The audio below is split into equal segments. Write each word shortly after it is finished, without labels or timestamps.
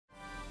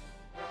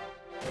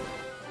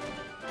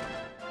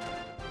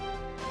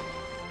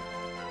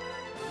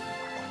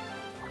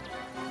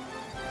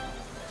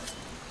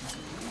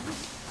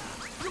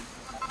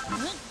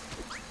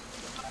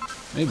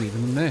Maybe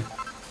even in there.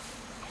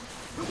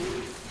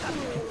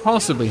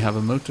 Possibly have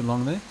a moat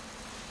along there.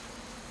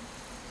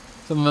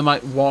 Some of them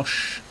might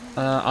wash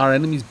our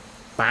enemies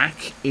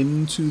back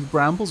into the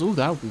brambles. Oh,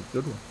 that would be a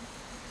good one.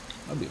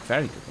 That would be a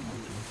very good one,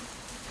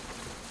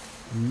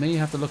 actually. May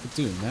have to look at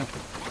doing that.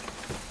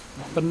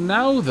 But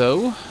now,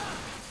 though,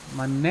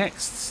 my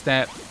next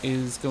step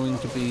is going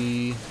to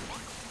be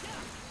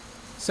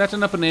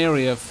setting up an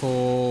area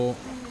for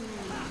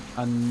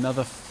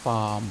another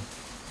farm.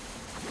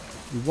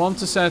 We want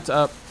to set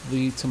up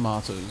the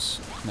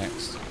tomatoes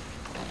next.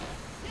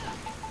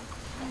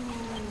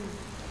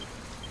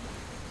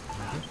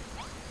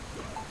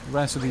 The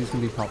rest of these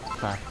can be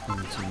popped back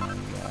into my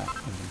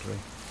inventory.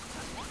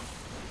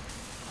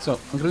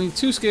 So, I'm going to need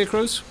 2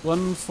 scarecrows.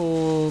 One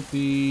for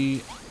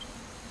the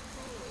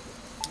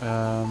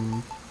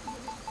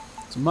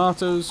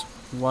tomatoes.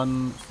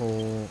 One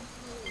for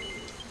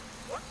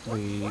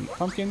the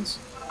pumpkins.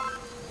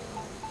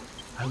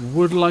 I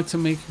would like to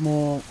make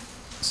more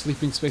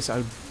sleeping space.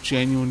 I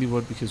genuinely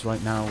would, because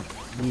right now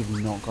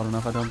we've not got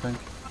enough, I don't think.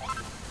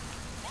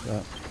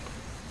 But...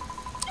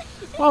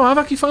 oh, I've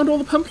actually found all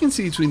the pumpkin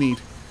seeds we need.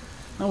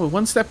 Now we're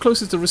one step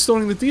closer to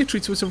restoring the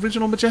dietree to its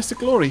original majestic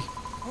glory.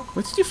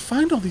 Where did you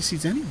find all these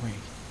seeds anyway?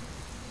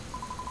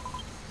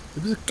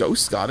 There was a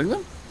ghost guarding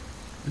them?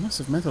 It must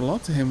have meant a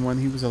lot to him when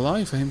he was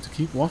alive for him to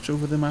keep watch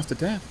over them after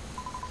death.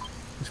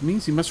 Which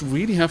means he must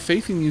really have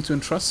faith in you to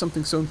entrust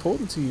something so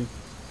important to you.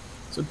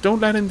 So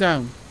don't let him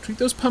down. Treat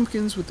those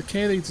pumpkins with the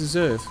care they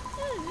deserve.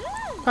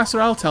 Pastor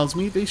Al tells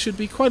me they should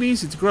be quite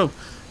easy to grow.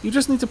 You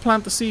just need to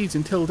plant the seeds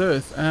in tilled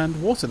earth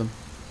and water them.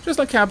 Just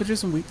like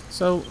cabbages and wheat.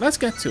 So let's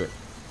get to it.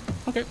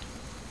 Okay.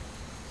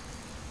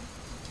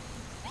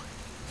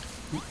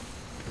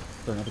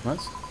 Got another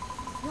quest.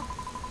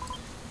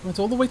 Went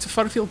all the way to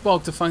Furfield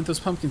Bog to find those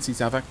pumpkin seeds,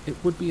 Aavak. It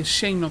would be a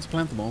shame not to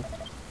plant them all.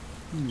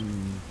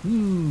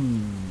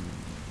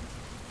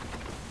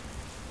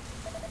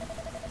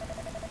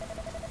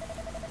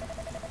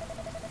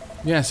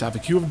 Yes,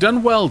 Aavak, you have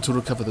done well to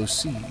recover those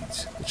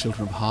seeds. The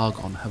Children of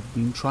Hargon have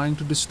been trying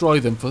to destroy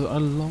them for a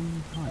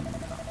long time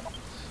now.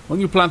 When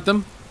you plant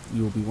them,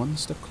 you will be one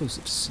step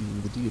closer to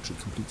seeing the dietree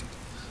completed.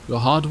 Your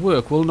hard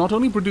work will not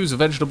only produce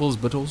vegetables,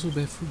 but also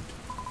bear fruit.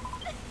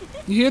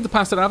 You hear the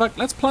Pastor Aavak?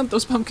 Let's plant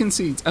those pumpkin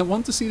seeds. I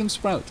want to see them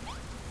sprout.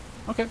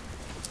 Okay.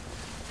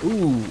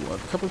 Ooh, a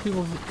couple of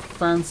people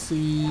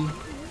fancy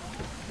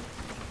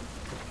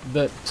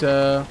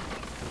that...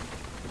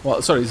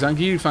 well, sorry,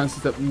 Zangiri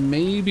fancies that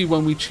maybe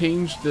when we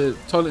change the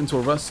toilet into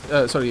a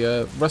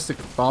rustic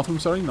bathroom,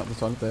 sorry, not the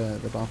toilet,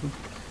 the bathroom,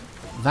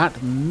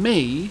 that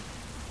may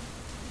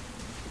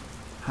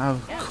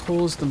have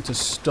caused them to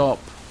stop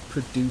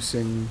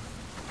producing,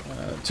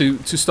 to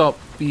stop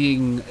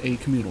being a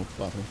communal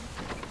bathroom.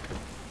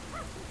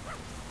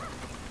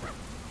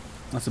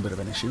 That's a bit of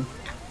an issue.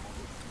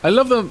 I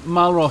love that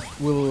Malroth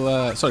will,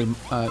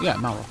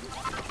 Malroth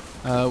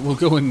will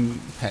go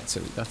in pet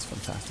city. That's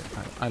fantastic.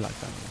 I like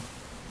that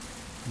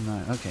a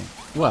lot. No, okay.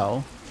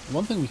 Well,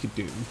 one thing we could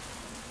do,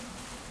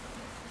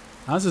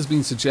 as has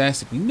been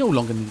suggested, we no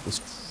longer need this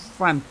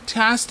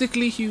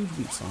fantastically huge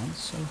wheat farm,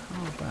 so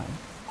how about...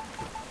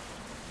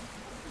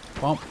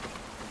 Bump.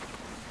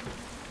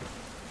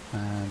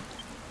 And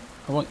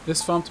I want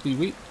this farm to be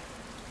wheat.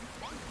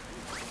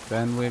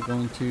 Then we're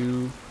going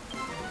to...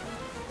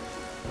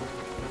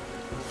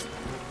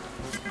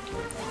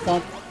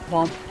 Bump,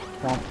 bump,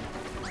 bump.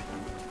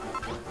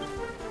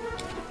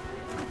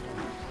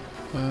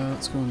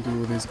 Let's go and do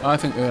all these. I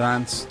think the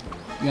ants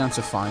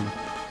are fine.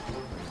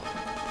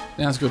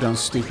 The ants go down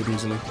stupid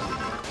easily.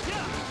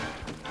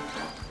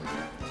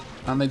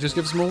 And they just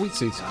give us more wheat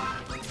seeds. I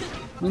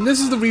mean,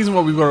 this is the reason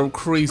why we've got a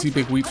crazy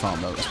big wheat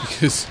farm, though. It's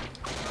because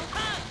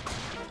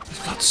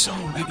we've got so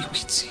many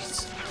wheat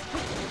seeds.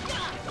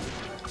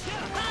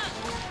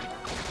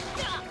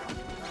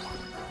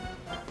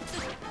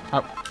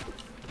 Ow.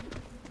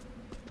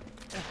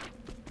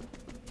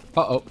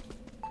 Uh-oh.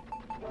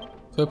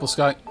 Purple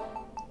sky.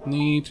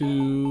 Need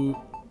to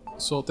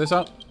sort this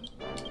out.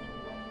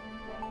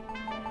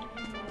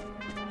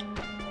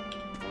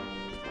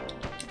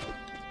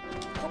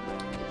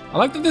 I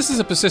like that this is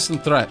a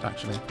persistent threat,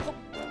 actually.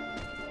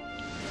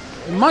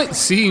 It might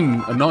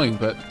seem annoying,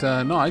 but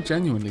no, I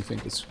genuinely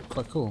think it's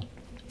quite cool.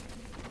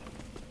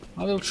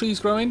 Are little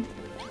trees growing?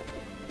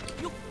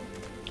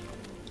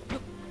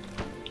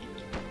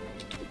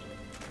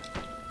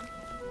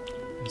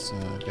 Let's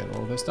get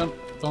all this done.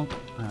 Donk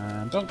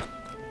and donk.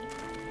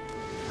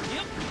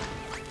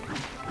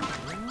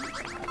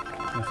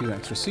 A few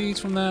extra seeds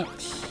from that.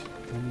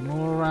 One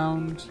more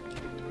around.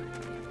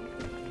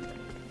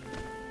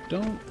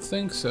 Don't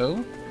think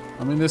so.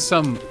 I mean, there's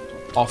some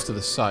off to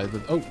the side,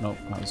 but oh no,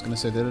 I was going to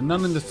say there are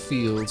none in the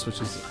fields, which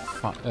is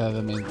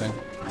the main thing.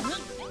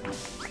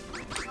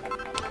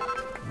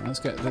 Let's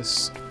get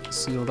this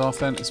sealed off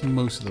then. It's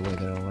most of the way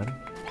there already.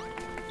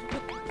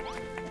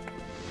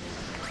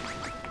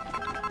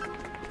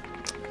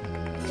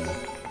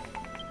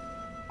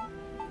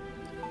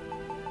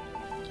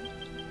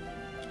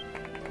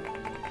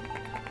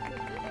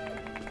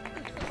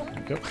 There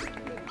we go.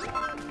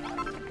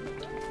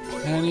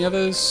 Any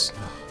others?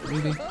 Oh,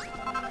 really?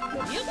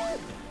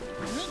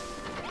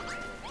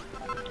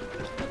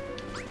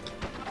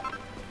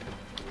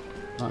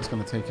 That's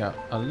going to take out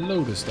a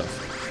load of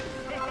stuff.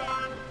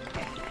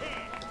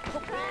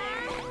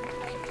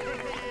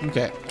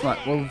 Okay,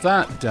 right, well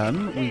that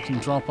done, we can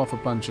drop off a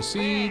bunch of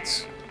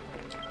seeds.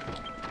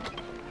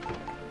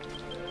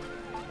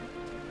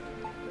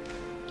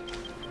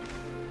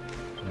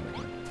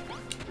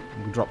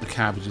 We can drop the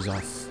cabbages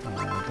off down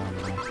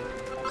the line.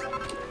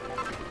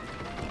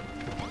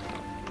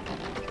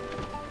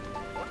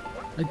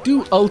 I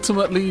do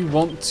ultimately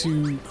want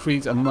to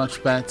create a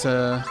much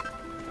better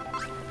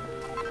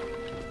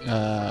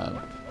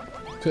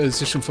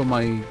position for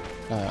my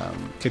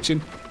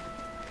kitchen.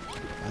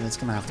 And it's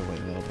going to have to wait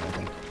a little bit, I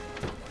think.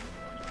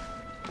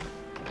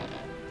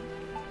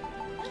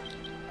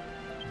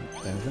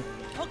 There we go.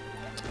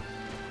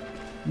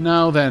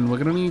 Now then, we're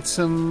going to need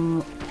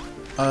some...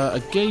 a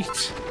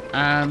gate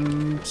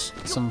and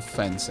some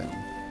fencing.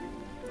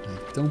 I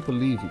don't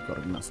believe we've got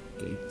enough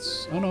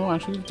gates. Oh no,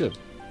 actually we do.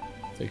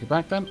 Take it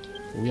back then.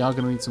 We are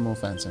going to need some more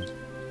fencing.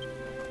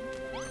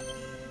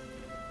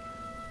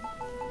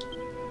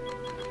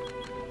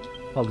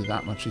 Probably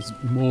that much is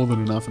more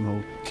than enough and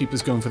will keep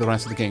us going for the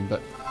rest of the game,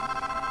 but...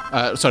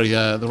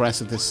 the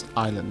rest of this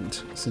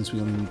island, since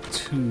we only need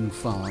 2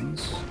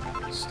 farms.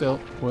 Still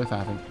worth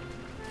having.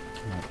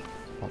 Right,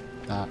 pop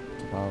that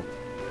about...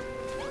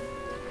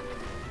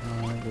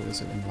 where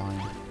is it in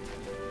line?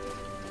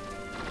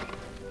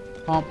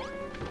 Pop.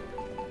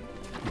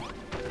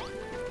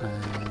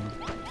 And...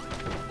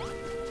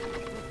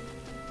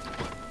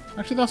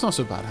 actually, that's not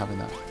so bad having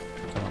that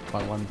come up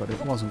by 1, but it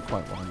wasn't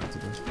quite what I wanted to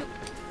do.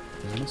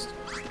 To be honest.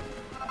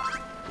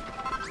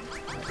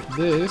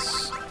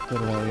 This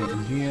little area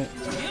in here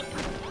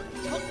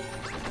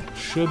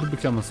should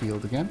become a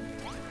field again.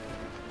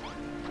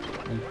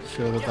 Make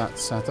sure that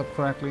that's set up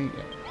correctly.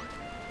 Yeah.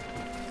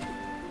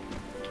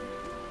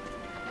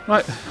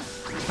 Right,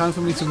 time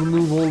for me to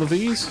remove all of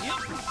these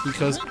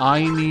because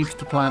I need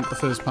to plant the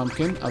first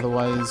pumpkin,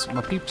 otherwise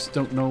my peeps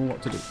don't know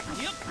what to do.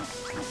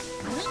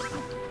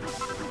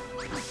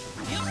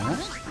 Right.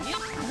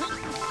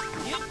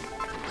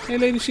 Hey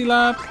Lady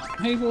Sheila,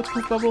 hey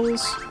Waterproof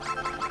Bubbles.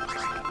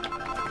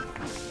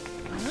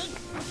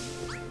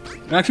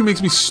 It actually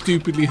makes me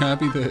stupidly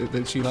happy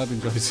that Sheila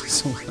enjoys it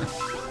so much.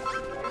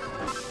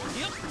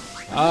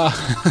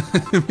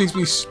 It makes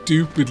me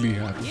stupidly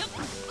happy.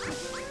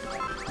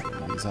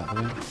 Is that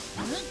the way?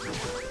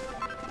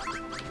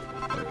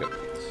 There we go.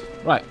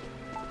 Right.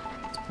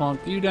 Let's plant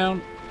you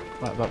down.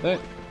 Right about there.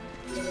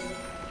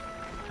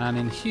 And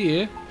in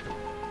here,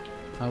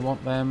 I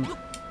want them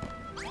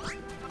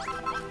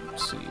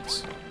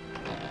seeds.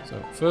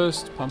 So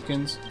first,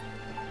 pumpkins.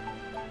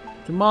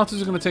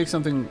 Tomatoes are going to take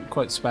something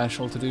quite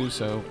special to do,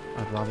 so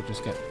I'd rather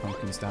just get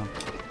pumpkins down.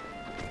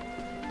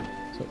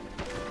 So,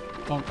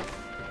 bonk.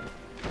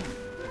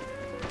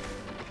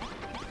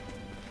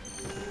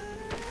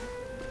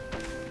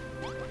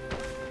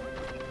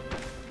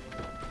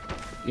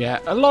 Yeah,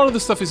 a lot of the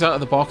stuff is out of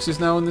the boxes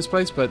now in this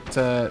place, but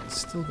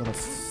still got a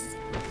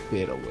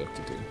bit of work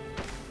to do.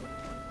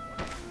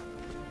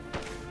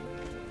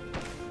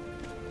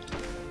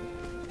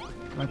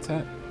 Can I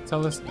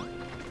tell this? No.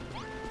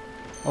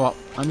 Oh well,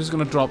 I'm just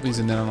going to drop these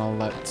in there and I'll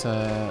let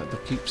the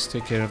peeps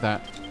take care of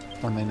that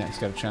when they next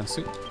get a chance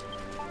to.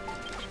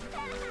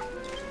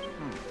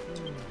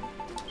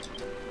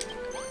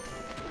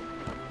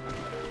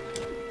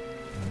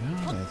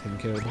 Now they're taking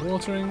care of the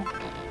watering.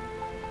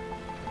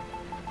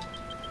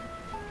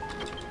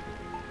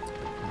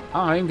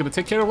 I'm going to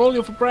take care of all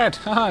your bread.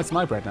 Haha, it's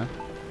my bread now.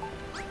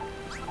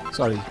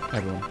 Sorry,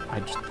 everyone.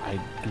 I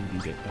do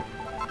need it. But...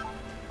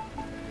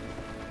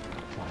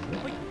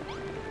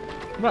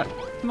 right,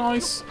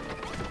 nice.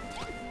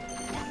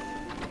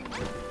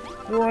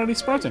 We're already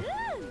sprouting.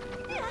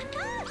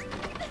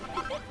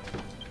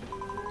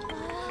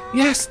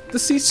 Yes, the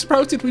seeds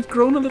sprouted. We've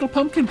grown a little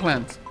pumpkin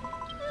plant.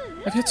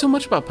 I've heard so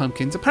much about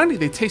pumpkins. Apparently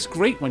they taste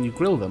great when you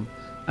grill them.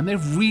 And they're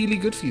really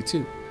good for you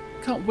too.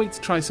 Can't wait to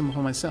try some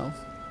for myself.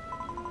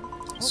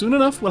 Soon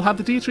enough, we'll have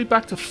the dietree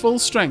back to full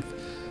strength.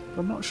 But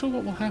I'm not sure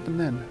what will happen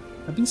then.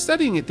 I've been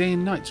studying it day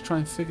and night to try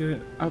and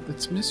figure out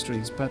its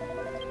mysteries, but...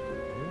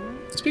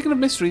 speaking of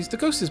mysteries, the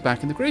ghost is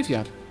back in the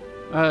graveyard.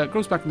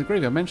 Grows back in the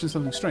graveyard mentioned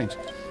something strange.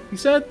 He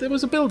said there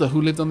was a builder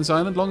who lived on this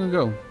island long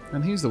ago,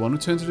 and he's the one who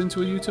turned it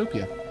into a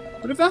utopia.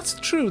 But if that's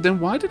true, then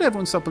why did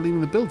everyone stop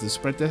believing the builders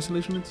spread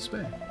desolation and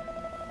despair?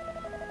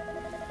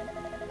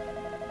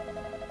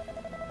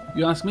 If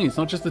you ask me, it's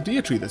not just the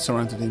dietree that's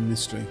surrounded in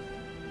mystery.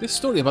 This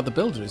story about the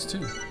builder is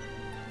too.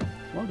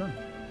 Well done.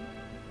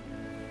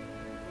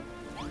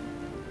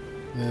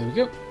 There we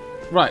go.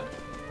 Right.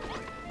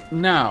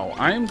 Now,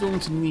 I am going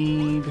to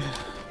need a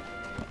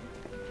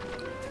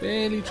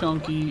fairly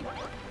chunky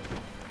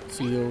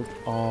field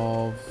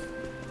of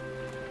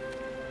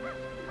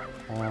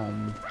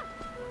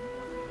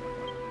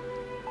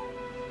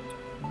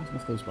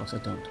enough those blocks. I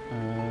don't.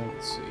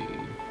 Let's see.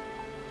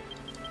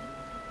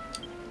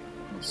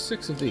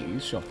 6 of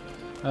these, sure.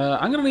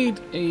 I'm going to need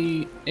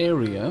a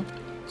area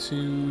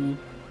to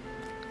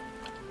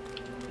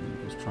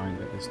try and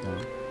get this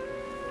down.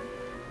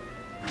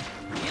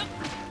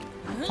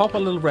 Pop a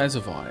little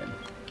reservoir in.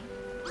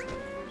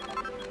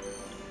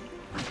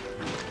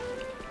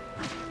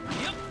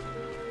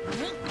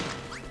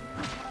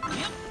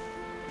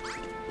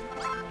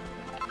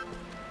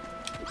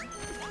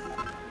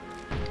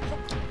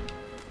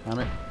 Damn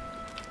it.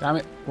 Damn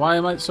it. Why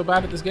am I so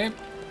bad at this game?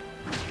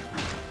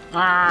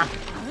 Ah!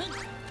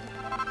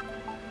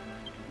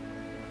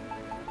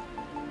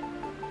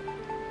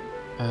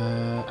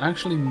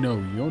 Actually, no,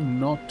 you're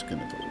not going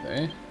to go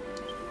there.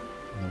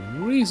 The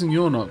reason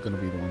you're not going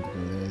to be the one to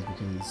go there is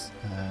because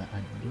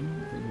I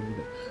don't think we need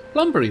it.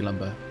 Plumbery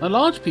lumber. A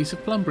large piece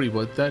of plumbery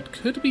wood that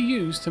could be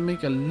used to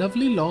make a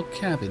lovely log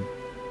cabin.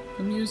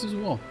 Can be used as a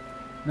wall.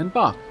 And then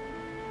bark.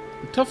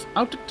 The tough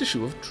outer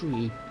tissue of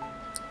tree.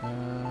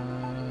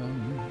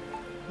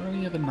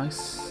 Any other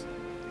nice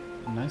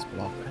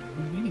block?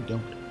 We really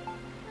don't.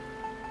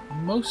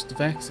 Most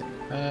vexing.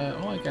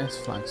 Oh, I guess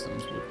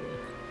flagstones would work.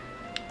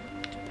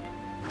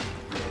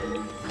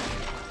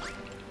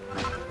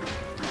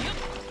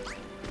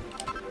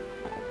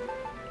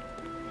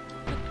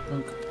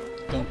 Dunk,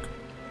 dunk.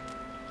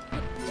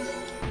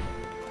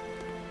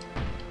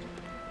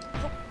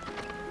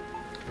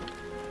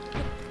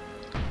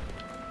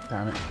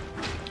 Damn it.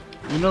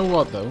 You know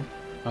what though?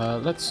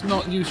 Let's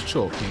not use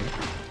chalk here.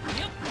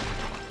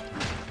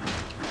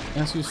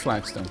 Let's use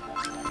flagstone.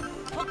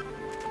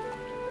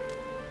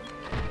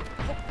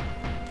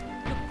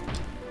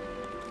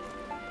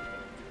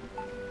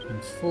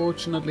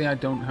 Unfortunately, I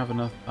don't have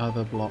enough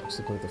other blocks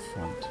to go to the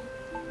front.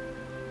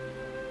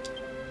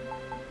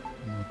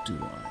 Or do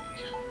I?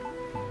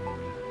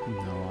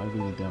 No, I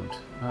really don't.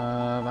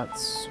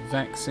 That's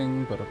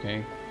vexing, but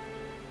okay.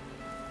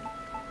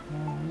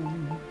 No,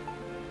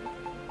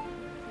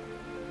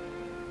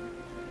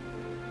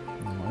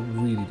 I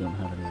really don't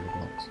have any other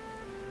blocks.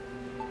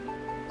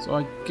 So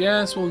I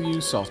guess we'll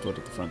use softwood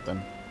at the front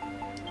then.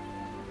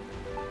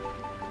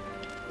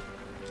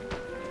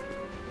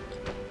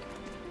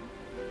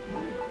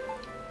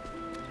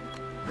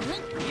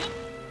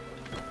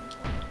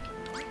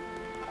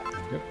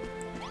 Good.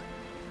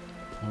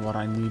 And what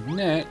I need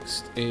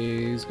next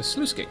is a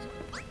sluice gate.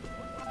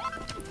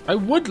 I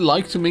would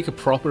like to make a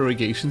proper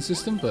irrigation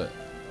system, but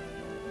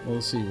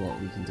we'll see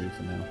what we can do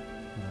for now.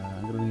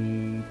 I'm going to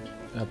need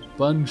a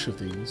bunch of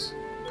these.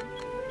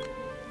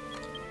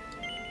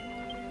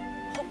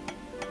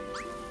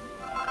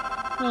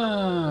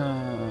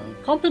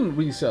 Compin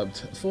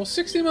resubbed for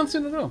 60 months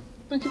in a row.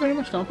 Thank you very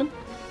much, Compin.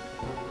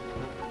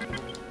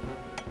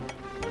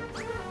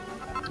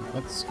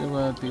 Let's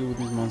go deal with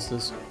these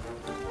monsters.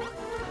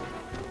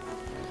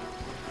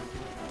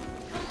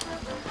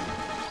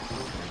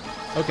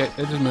 Okay,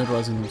 they're just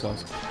murderizing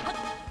themselves.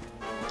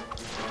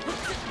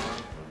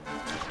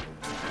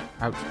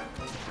 Ouch.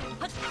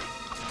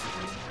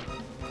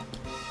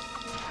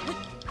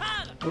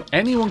 Will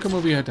anyone come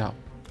over here to help?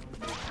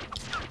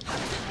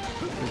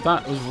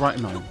 That was right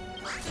annoying.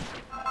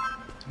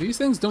 These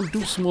things don't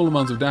do small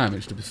amounts of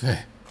damage, to be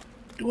fair.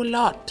 Do a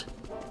lot.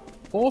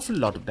 Awful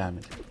lot of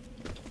damage.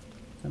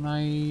 Can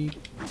I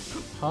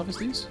harvest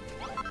these?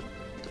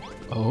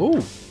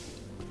 Oh.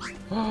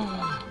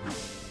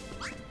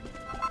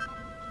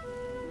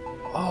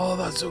 Oh,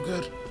 that's so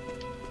good.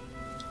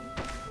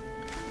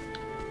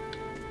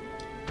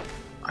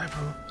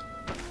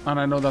 And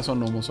I know that's on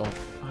normal salt.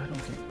 I don't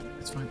care.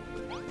 It's fine.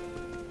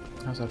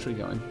 How's that tree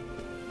going?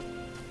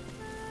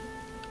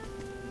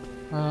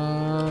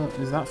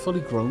 Is that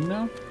fully grown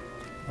now?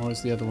 Or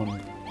is the other one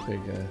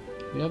bigger?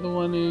 The other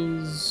one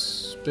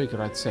is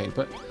bigger, I'd say.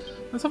 But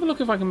let's have a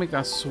look if I can make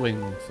that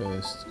swing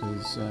first,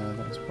 because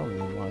that's probably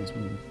a wise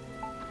move.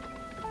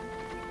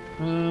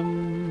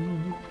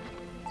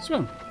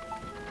 Swing.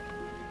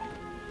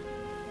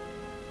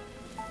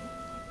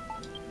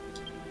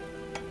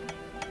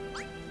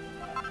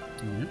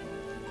 Yep.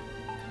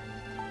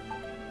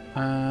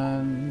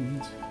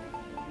 And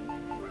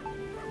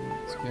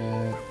let's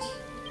get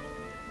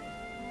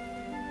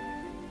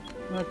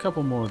a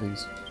couple more of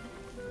these.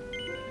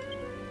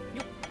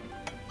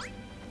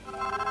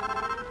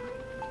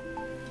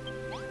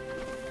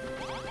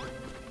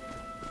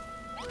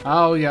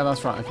 Oh yeah,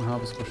 that's right. I can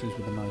harvest bushes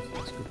with a knife.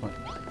 That's a good point.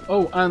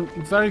 Oh, and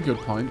very good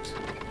point.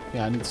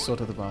 Yeah, I need to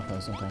sort out the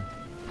bathhouse. Okay.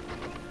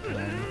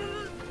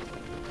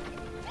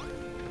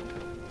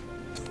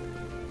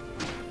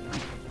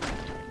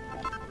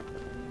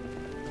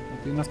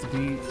 Be enough to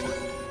be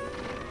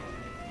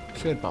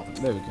shared bath.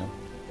 There we go.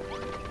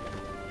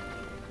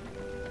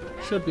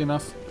 Should be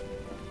enough.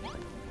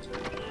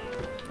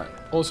 Right.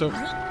 Also,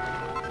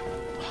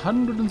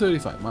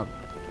 135 marble.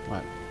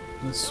 Right.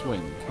 Let's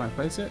swing. Can I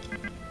place it?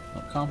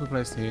 No, can't be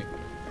placed here.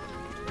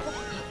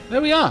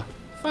 There we are.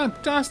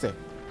 Fantastic.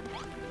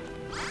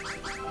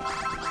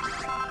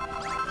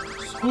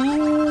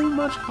 So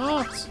much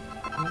hearts.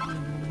 Oh my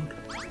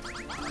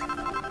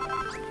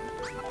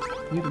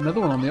lord. Need another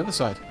one on the other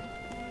side.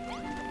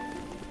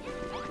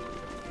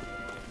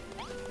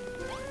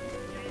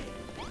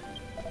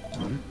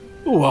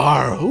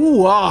 Ooh-ar!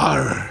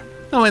 Ooh-ar!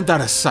 Now ain't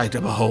that a sight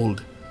to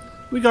behold?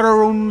 We got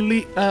our own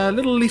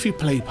little leafy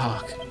play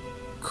park.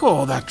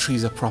 Cool, that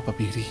tree's a proper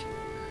beauty.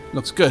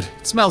 Looks good,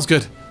 it smells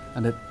good,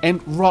 and it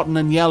ain't rotten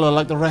and yellow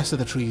like the rest of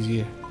the trees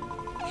here.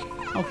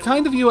 How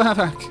kind of you,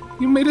 Aavak.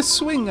 You made a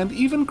swing and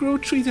even grew a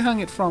tree to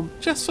hang it from,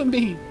 just for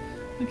me.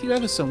 Thank you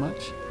ever so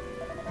much.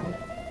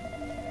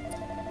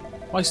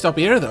 Why stop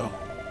here, though?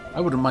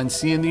 I wouldn't mind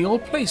seeing the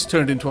old place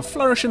turned into a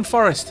flourishing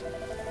forest.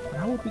 But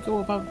how would we go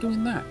about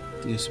doing that,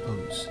 do you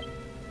suppose?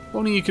 If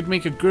only you could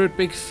make a great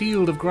big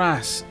field of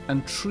grass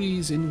and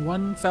trees in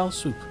one fell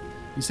swoop,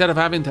 instead of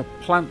having to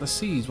plant the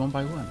seeds one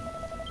by one.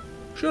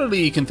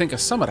 Surely you can think of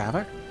some,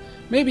 Aavak.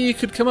 Maybe you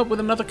could come up with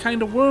another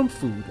kind of worm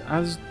food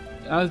as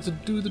to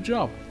do the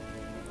job.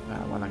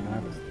 Well, I'm gonna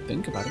have to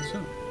think about it,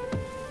 so.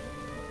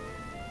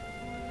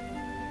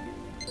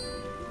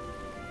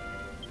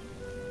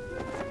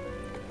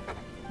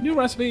 New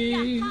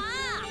recipe!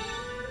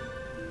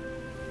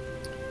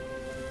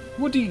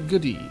 Woody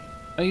Goody.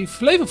 A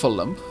flavourful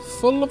lump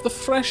full of the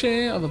fresh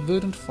air of a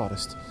verdant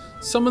forest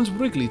summons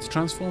Wrigley to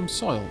transform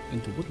soil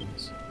into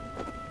woodlands.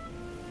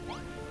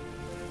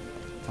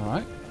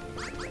 Alright.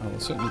 I will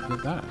certainly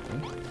give that,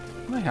 actually.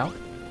 Can I help?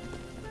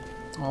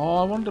 Oh,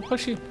 I wanted to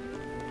push you.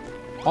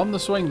 On the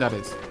swing, that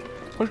is.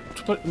 Push,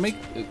 make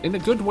in a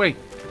good way.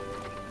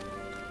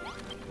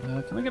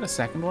 Can I get a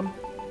second one?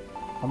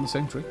 On the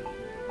same tree?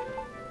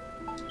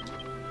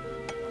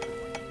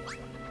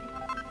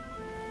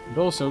 And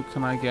also,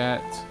 can I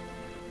get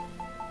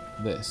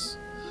this?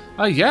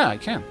 Oh, yeah, I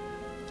can.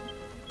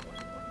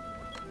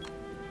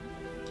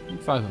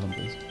 5 of them,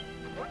 please.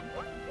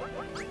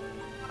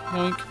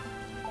 Yoink.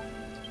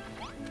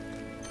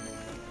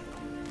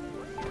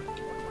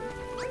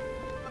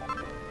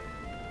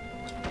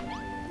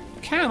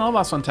 Can. Oh,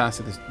 that's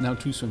fantastic. There's now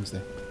 2 swings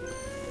there.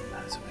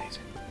 That's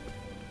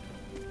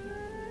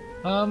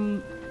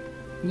amazing.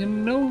 You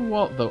know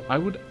what, though? I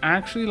would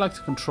actually like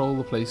to control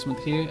the placement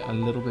here a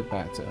little bit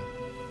better.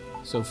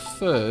 So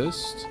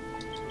first...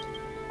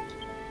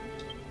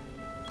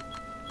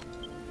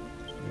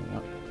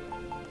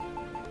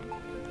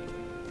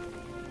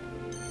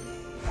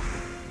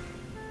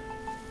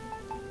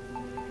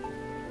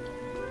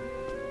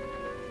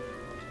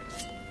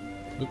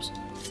 Oops.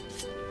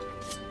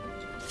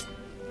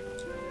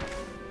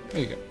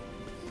 There you go.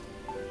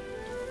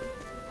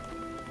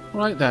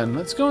 Right then,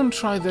 let's go and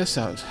try this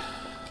out.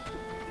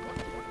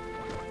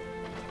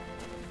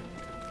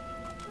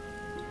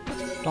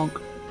 Donk.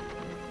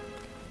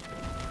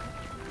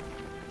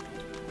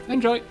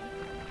 Enjoy.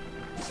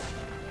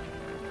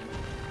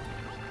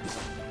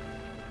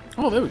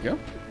 Oh, there we go.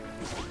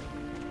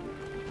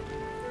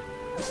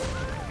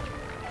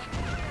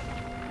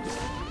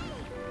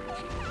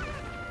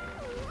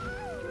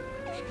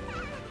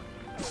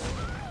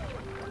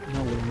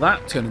 Now, will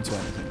that turn into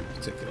anything in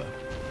particular?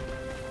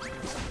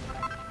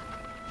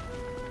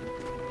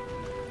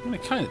 Well,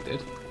 it kind of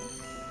did.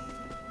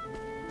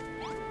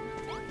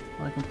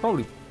 I can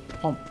probably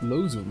pump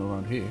loads of them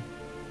around here.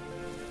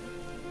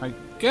 I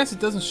guess it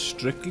doesn't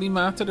strictly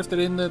matter if they're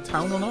in the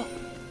town or not.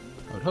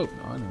 I would hope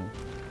not, anyway.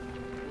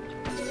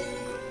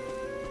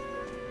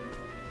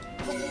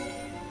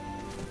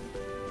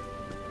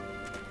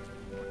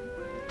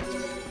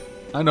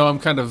 I know I'm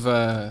kind of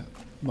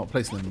not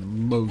placing them in the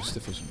most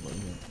efficient way.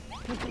 Yeah.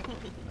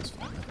 That's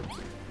fine, I think.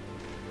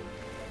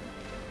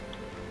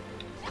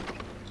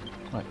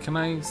 Right, can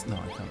I... No,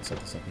 I can't set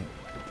this up yet.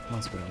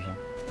 Last bit of it.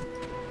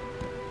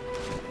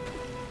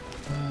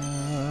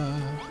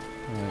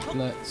 Right,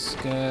 let's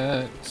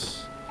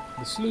get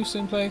the sluice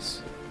in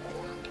place.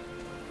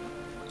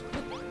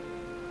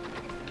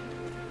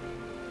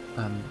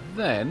 And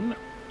then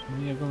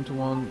we are going to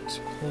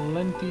want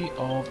plenty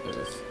of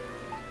earth.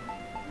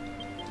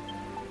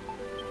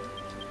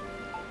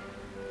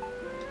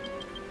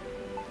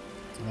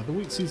 The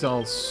wheat seeds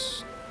I'll...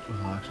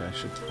 Well, actually, I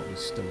should probably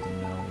stow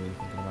them now, really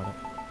thinking about it.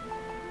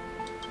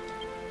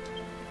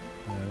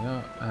 There we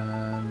are,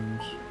 and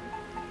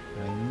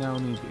I now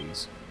need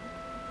these.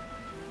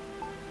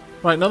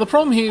 Right, now the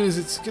problem here is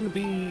it's going to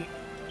be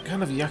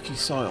kind of yucky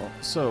soil,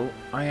 so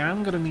I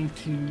am going to need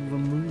to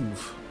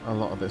remove a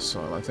lot of this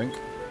soil, I think.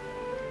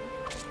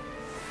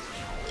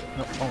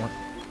 No, oh,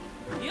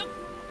 yep.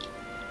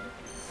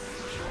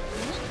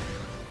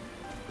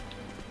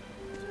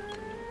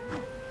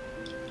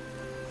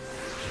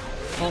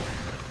 Oh.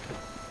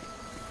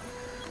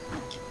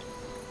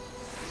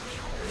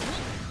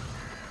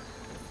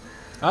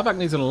 Aavak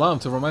needs an alarm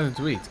to remind him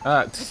to eat.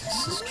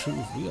 This is true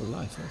of real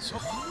life also.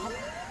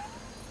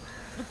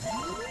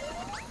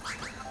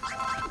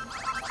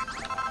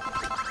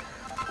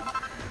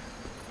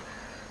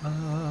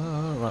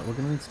 Right, we're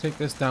going to need to take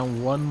this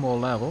down one more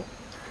level.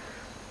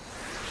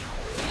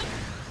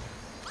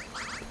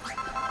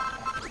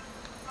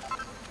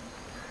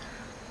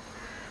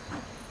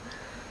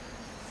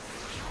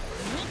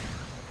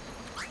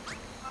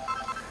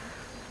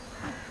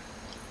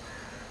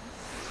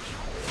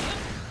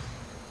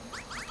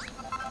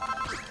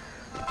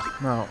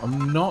 Now,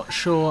 I'm not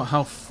sure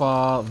how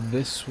far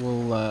this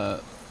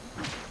will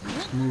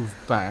move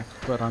back,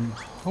 but I'm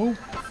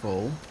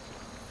hopeful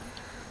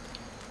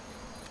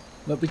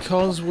But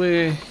because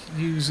we're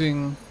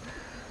using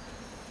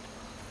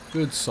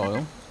good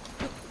soil,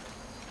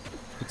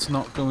 it's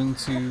not going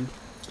to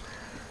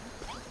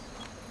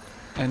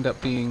end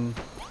up being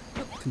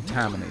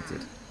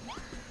contaminated.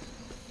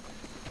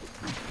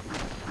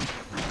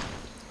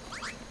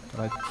 But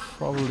I'd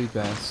probably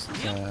best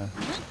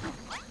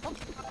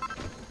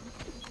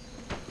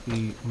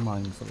be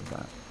mindful of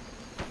that.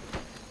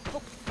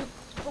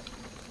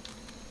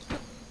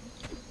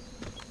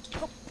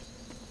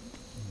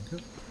 There we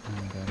go.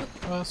 And then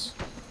across.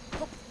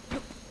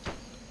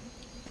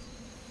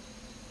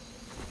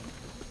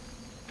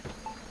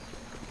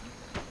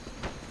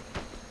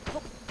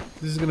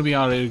 This is going to be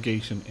our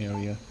irrigation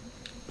area.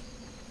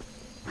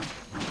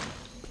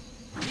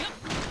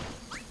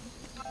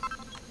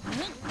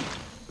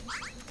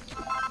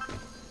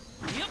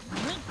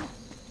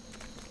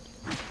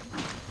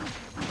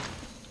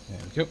 There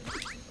we go.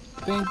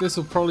 I think this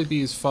will probably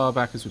be as far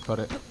back as we put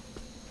it.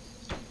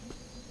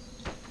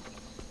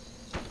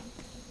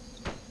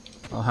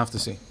 I'll have to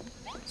see.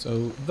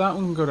 So that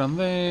one can go down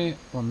there,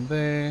 one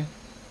there,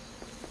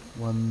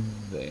 one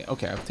there.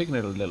 Okay, I've taken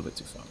it a little bit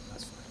too far.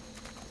 That's fine.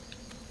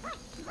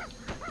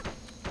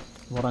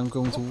 What I'm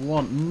going to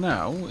want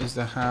now is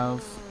to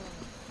have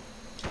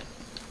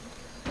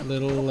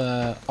little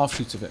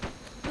offshoots of it.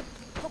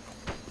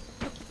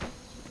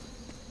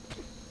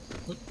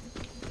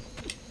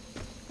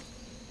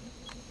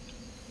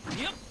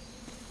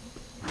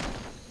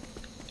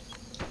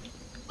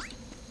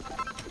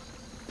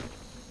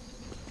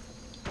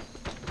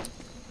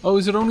 Oh,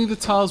 is it only the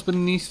tiles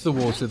beneath the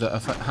water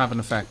that have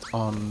an effect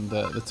on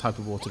the type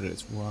of water it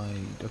is? Right,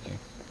 okay.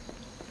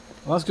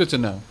 Well, that's good to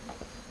know.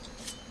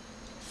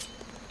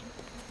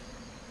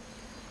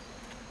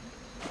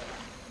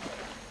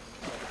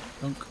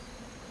 Dunk.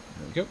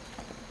 There we go.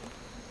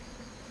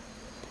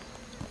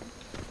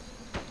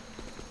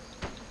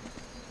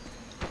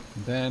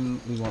 And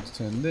then we want to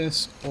turn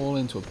this all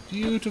into a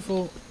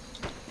beautiful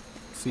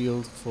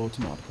field for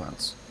tomato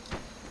plants.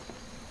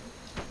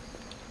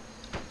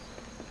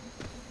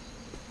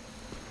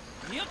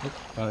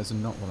 Oh, that is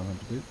not what I meant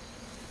to do.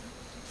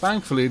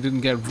 Thankfully, I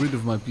didn't get rid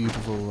of my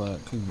beautiful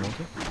clean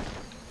water.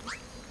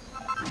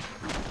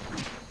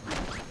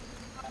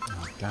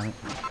 Oh, damn it.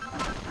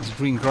 This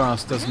green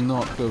grass does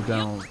not go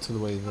down to the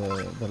way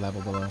the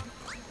level below.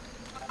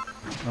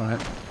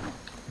 Alright.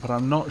 But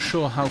I'm not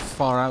sure how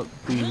far out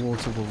the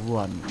water will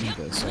run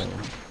either, so...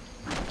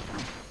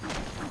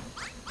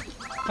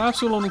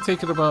 Perhaps we'll only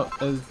take it about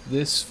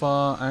this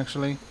far,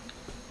 actually.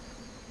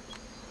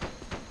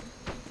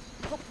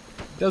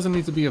 It doesn't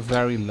need to be a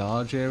very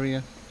large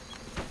area.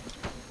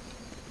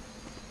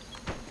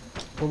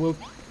 But we'll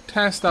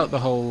test out the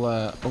whole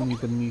only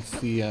beneath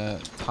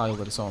the tile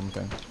that it's on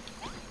thing.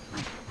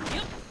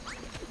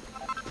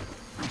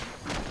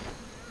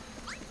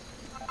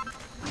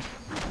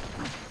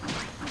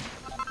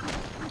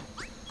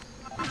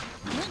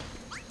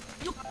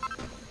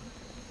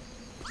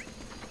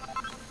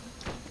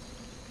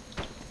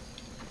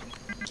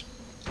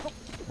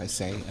 I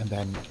say, and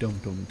then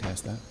don't only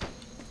test that.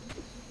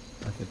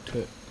 Like a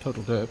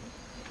total derp.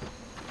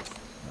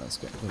 Let's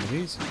get rid of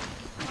these.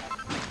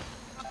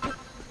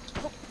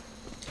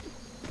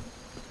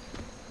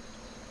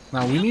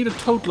 Now we need a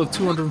total of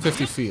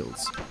 250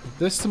 fields.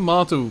 This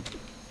tomato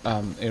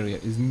area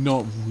is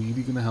not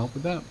really going to help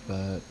with that,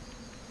 but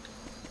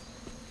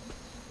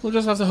we'll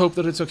just have to hope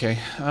that it's okay.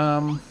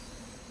 I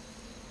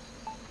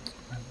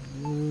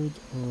would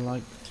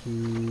like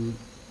to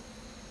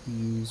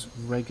use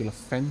regular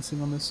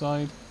fencing on this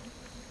side.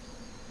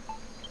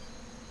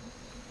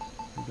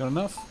 We got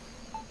enough?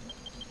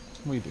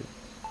 We do.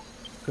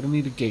 Gonna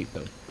need a gate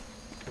though.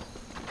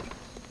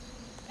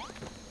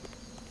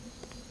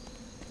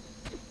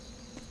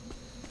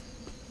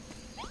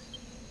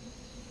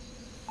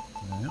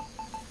 Yeah.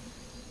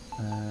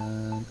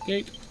 And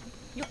gate.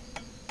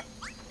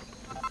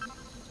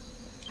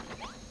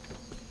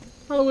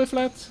 Hello,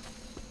 Whifflet.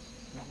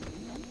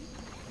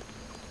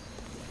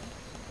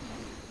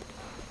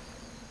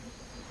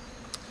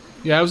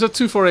 Yeah, I was at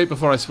 248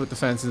 before I split the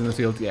fences in the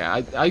field.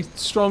 Yeah, I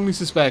strongly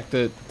suspect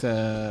that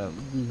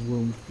we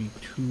won't be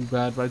too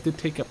bad, but I did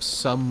take up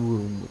some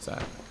room with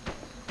that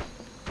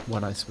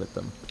when I split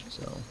them,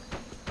 so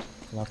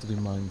I'll have to be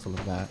mindful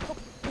of that.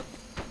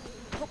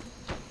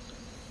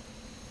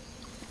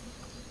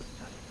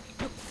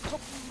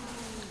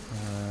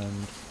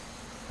 And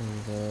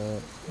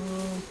over...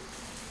 Oh,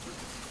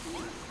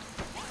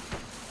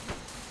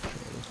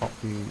 sure, we'll pop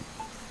the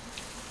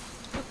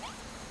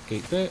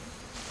gate there.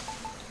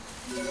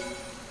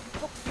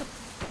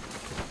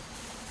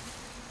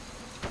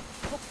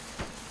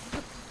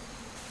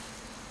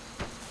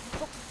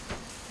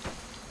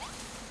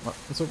 Right,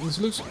 let's open this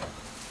loose.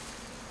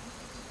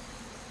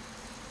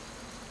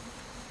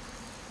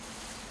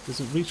 Does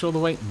it reach all the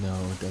way? No,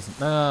 it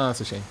doesn't. Ah,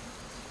 that's a shame.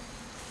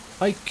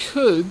 I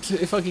could,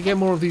 if I could get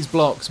more of these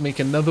blocks, make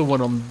another one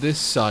on this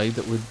side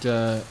that would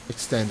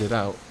extend it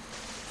out.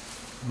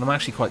 And I'm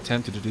actually quite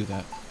tempted to do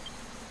that.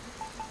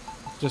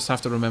 Just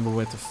have to remember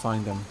where to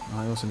find them.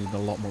 I also need a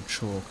lot more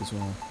chalk as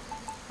well.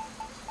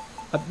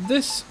 At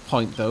this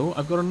point, though,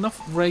 I've got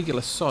enough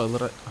regular soil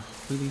that I... Oh,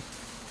 really?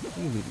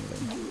 Really,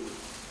 really.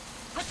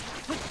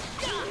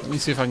 Let me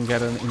see if I can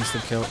get an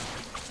instant kill.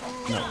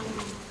 No.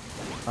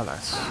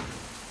 Alas.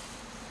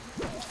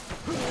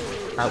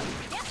 Ow.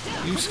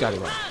 You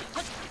scallywag.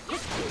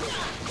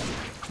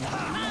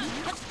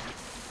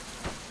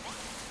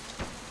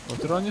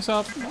 Put it on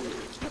yourself.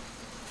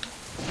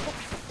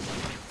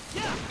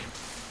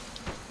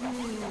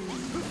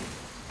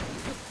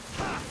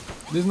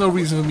 There's no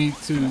reason for me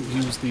to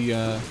use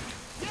the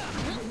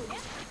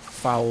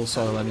foul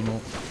soil anymore,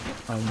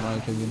 in my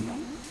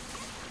opinion.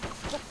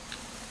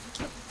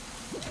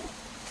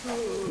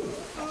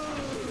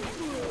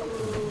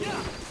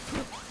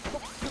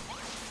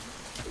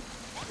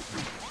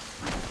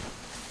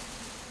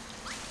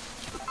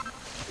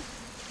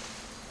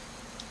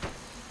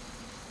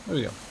 There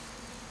we go.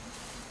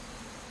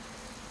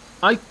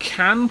 I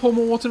can pour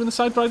more water in the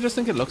side, but I just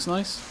think it looks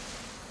nice.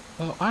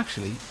 Oh,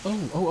 actually.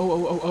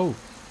 Oh.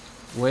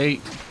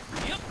 Wait.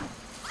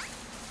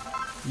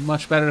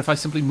 Much better if I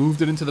simply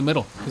moved it into the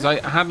middle. Because I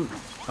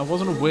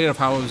wasn't aware of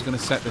how I was going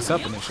to set this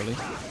up initially.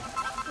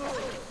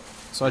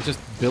 So I just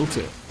built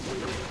it.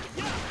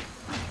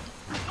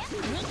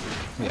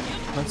 Yeah,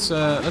 let's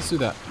do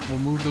that. We'll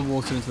move the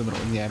water into the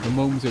middle. And yeah, the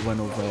moment it went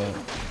over the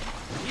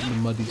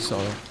muddy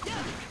soil,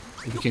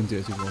 it became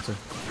dirty water.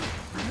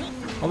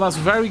 Well, that's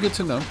very good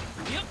to know.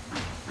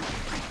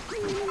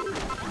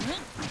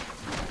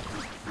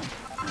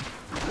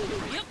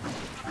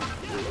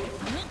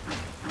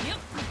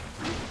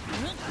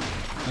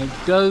 It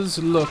does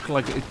look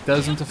like it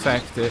doesn't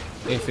affect it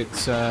if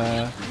it's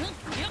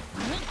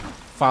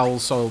foul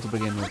soil to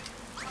begin with.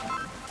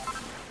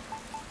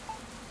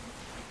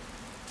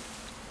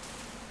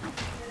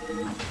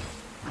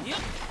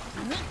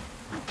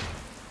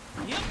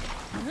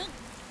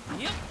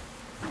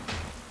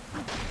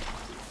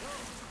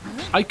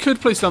 I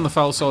could place down the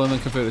foul soil and then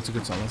convert it to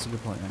good soil. That's a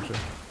good point, actually.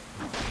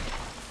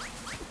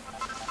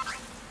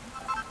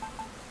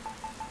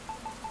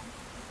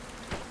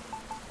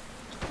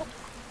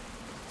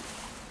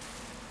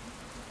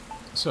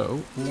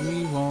 So,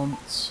 we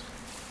want...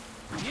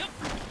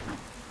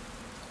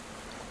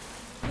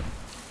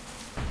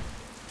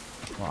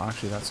 Well,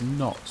 actually, that's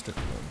not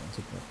strictly what we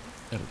wanted, but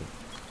it'll do.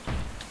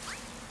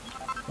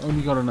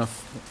 Only got enough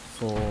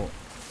for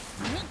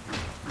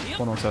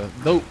one or two.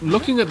 Though,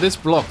 looking at this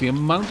block, the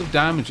amount of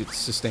damage it's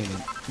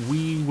sustaining,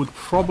 we would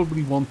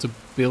probably want to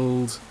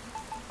build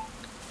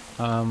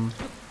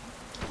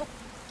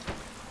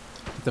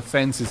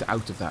defenses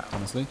out of that,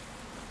 honestly.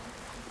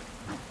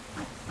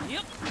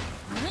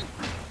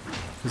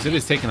 Because it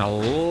is taking a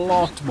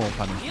lot more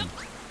punishment.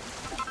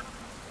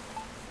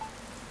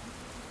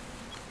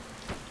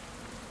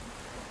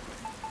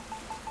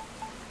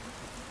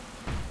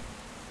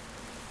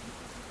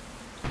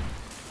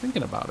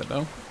 Thinking about it,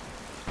 though.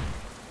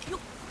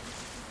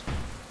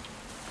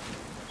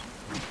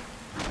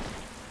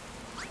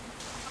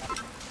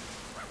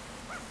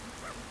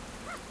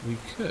 We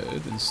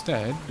could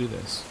instead do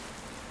this.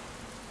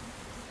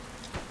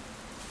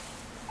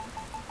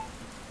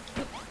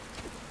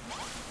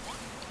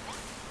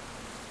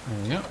 There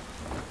we go.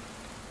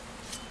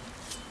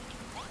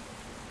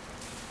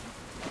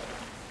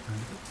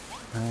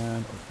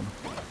 And open.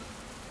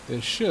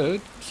 This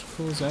should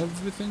cause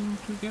everything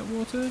to get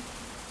water.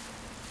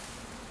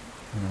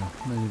 No,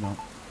 maybe not.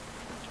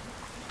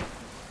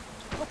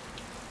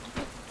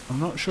 I'm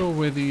not sure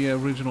where the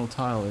original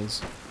tile is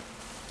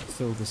to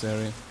fill this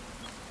area.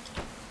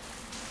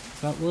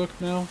 Does that work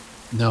now?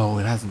 No,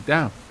 it hasn't.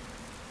 Down.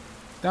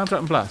 Down, trap,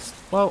 and blast.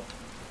 Well,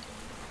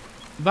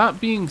 that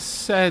being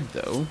said,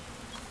 though,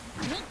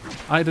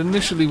 I'd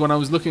initially, when I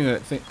was looking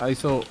at it, I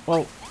thought,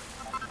 well,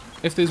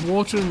 if there's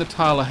water in the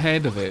tile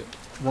ahead of it,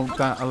 won't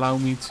that allow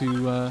me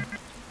to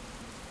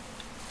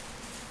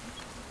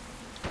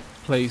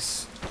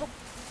place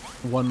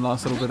one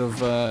last little bit of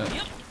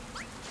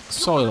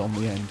soil on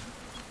the end?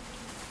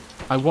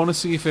 I want to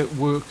see if it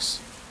works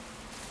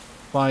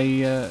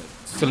by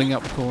filling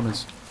up the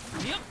corners.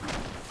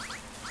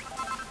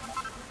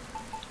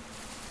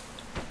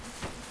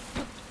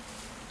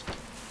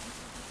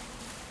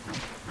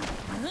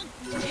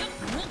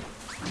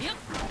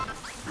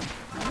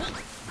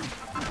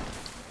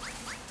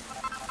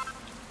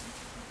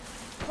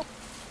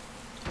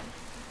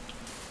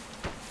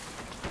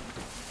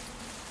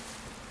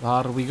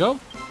 There we go.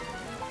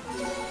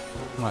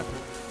 Right.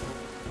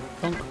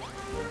 Punk.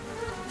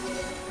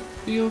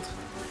 Field.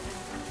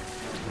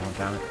 Oh,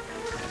 damn it.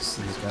 It's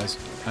these guys.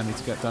 I need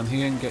to get down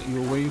here and get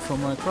you away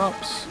from my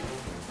crops.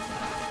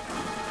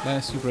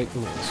 Lest you break the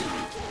walls.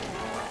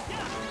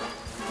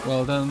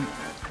 Well done,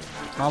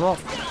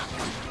 Malroth.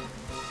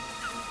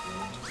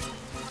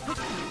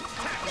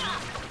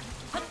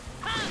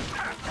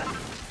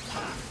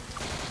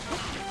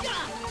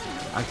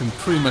 I can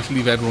pretty much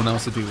leave everyone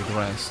else to deal with the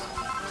rest.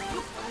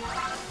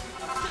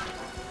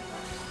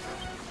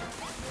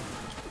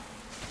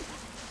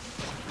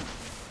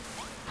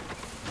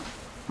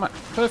 Right,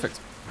 perfect.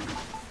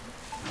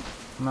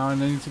 Now I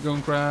need to go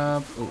and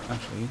grab... Oh,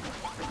 actually...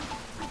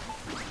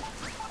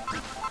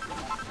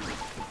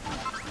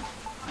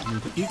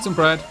 need to eat some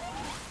bread. I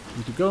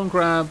need to go and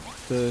grab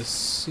the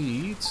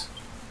seeds.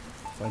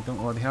 If I don't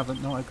already have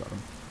them. No, I got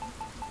them.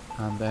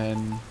 And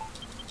then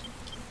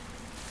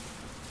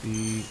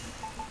the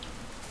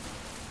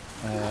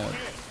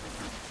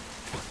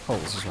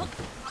holes as well.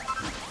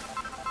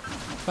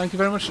 Thank you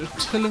very much for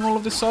tilling all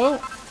of this soil.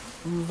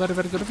 Very,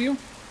 very good of you.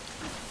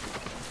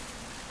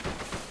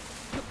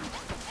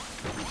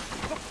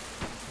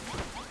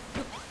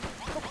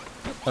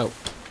 Oh.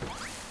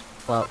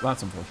 Well,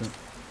 that's unfortunate.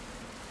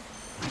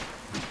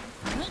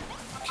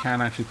 You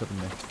can actually put them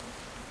there.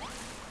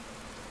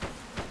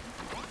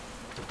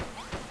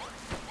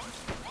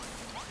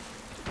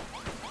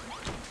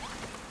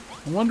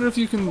 I wonder if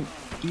you can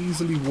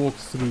easily walk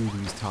through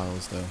these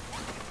tiles, though.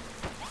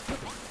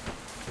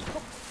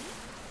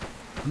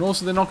 And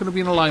also, they're not going to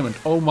be in alignment.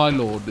 Oh my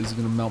lord, this is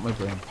going to melt my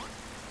brain.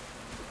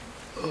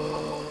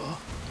 You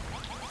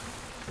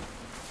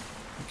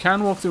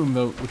can walk through them,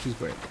 though, which is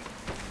great.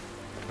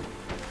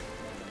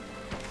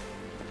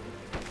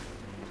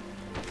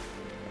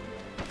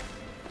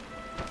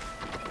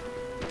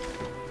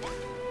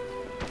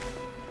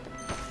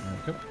 There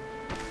we go.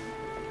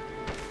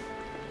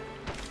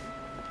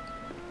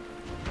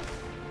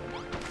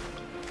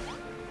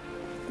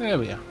 There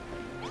we are.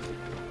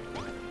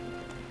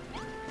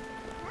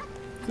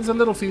 It's a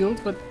little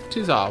field, but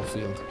 'tis our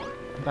field.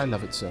 And I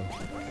love it so.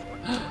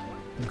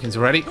 Pumpkins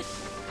are ready.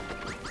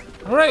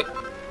 Alright!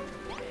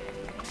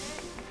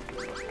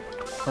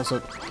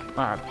 Also,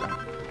 I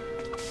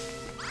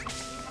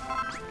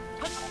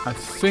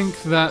think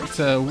that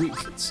wheat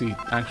seed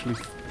actually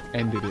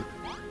ended it.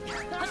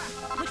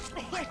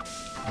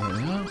 There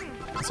we are.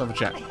 Let's have a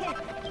chat.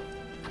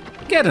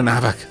 Get an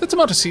Aavak! The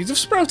tomato seeds have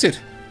sprouted!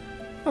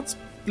 That's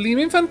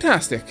gleaming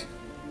fantastic.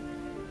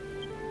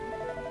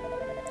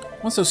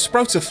 Once those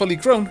sprouts are fully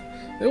grown,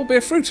 they will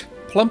bear fruit.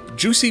 Plump,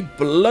 juicy,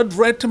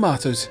 blood-red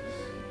tomatoes.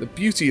 The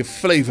beauty of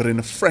flavour in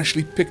a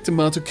freshly picked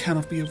tomato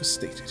cannot be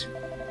overstated.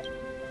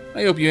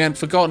 I hope you hadn't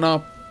forgotten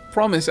our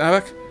promise,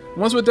 Aavak.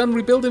 Once we're done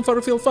rebuilding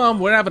Furrowfield Farm,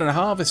 we're having a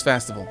harvest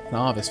festival. An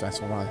harvest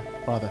festival,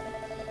 rather.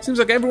 Seems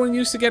like everyone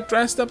used to get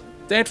dressed up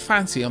dead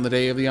fancy on the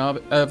day of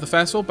the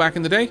festival back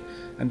in the day,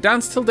 and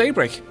dance till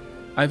daybreak.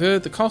 I've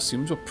heard the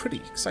costumes were pretty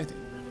exciting.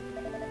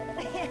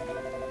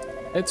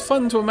 It's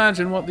fun to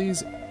imagine what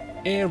these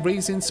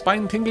air-raising,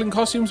 spine-tingling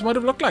costumes might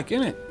have looked like,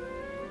 isn't it?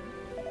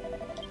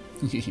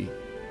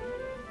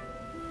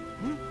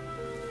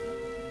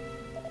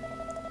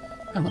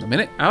 Hang on a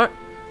minute, Aavak.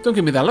 Don't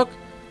give me that look.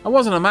 I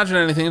wasn't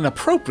imagining anything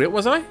inappropriate,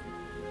 was I?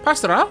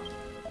 Pastoral?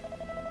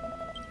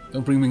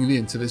 Don't bring me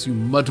into this, you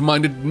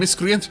mud-minded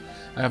miscreant.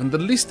 I haven't the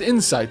least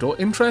insight or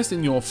interest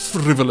in your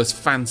frivolous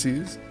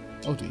fancies.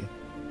 Oh dear.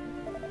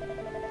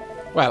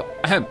 Well,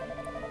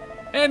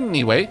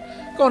 anyway,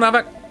 go on,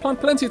 Aavak. Plant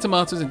plenty of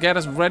tomatoes and get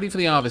us ready for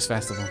the harvest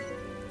festival.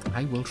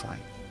 I will try.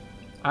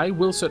 I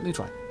will certainly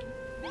try.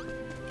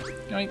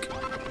 Yoink.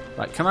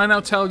 Right, can I now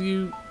tell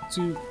you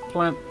to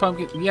plant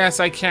pumpkin?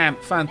 Yes, I can.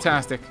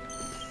 Fantastic.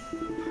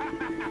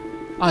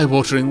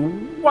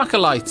 Eye-watering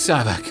whack-a-lights,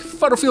 Aavak.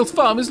 Furrowfield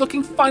Farm is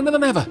looking finer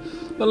than ever.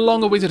 The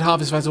long-awaited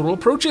harvest festival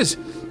approaches,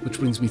 which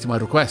brings me to my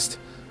request.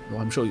 Though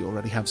I'm sure you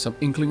already have some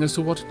inkling as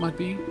to what it might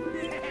be.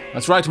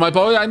 That's right, my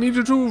boy. I need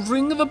you to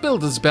ring the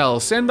builder's bell,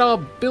 send our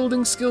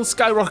building skills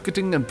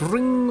skyrocketing, and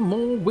bring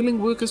more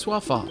willing workers to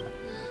our farm.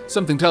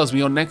 Something tells me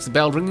your next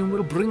bell ringing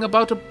will bring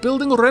about a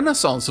building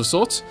renaissance of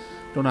sorts.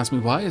 Don't ask me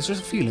why, it's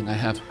just a feeling I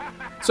have.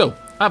 So,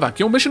 Aavak,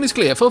 your mission is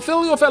clear.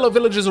 Fulfill your fellow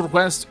villagers'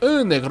 request,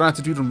 earn their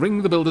gratitude, and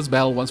ring the builder's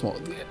bell once more.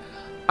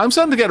 I'm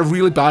starting to get a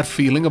really bad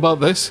feeling about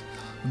this.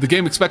 The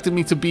game expected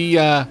me to be,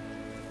 to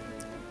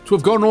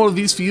have gotten all of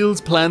these fields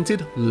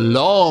planted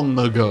long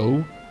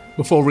ago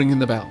before ringing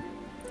the bell.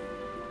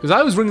 Because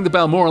I was ringing the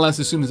bell more or less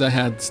as soon as I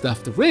had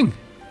stuff to ring.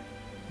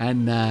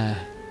 And,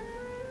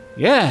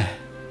 yeah.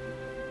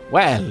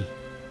 Well,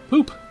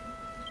 poop.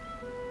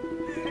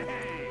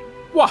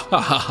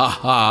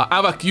 Wahahaha!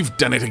 Aavak, you've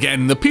done it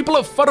again. The people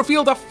of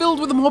Furrowfield are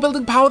filled with more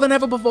building power than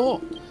ever before.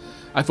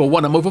 I, for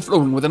one, am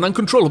overflowing with an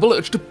uncontrollable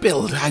urge to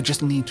build. I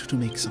just need to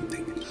make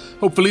something.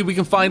 Hopefully we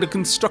can find a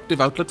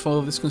constructive outlet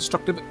for this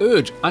constructive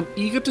urge. I'm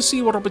eager to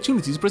see what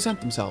opportunities present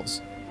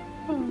themselves.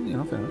 Well, you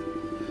know, fair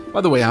enough.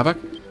 By the way, Aavak,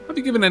 have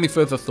you given any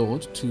further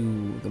thought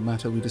to the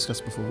matter we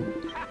discussed before?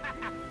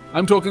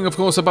 I'm talking, of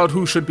course, about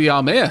who should be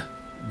our mayor.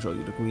 I'm sure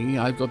you'd agree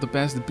I've got the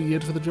best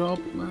beard for the job.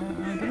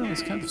 I don't know,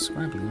 it's kind of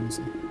scrabbly,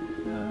 honestly.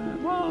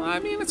 Well, I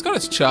mean, it's got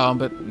its charm,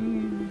 but...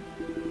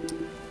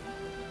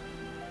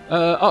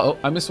 uh-oh,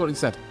 I missed what he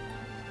said.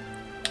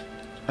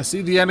 I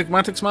see the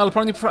enigmatic smile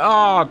upon you.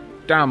 Ah,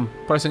 damn.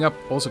 Pressing up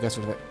also gets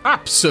rid of it.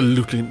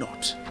 Absolutely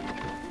not.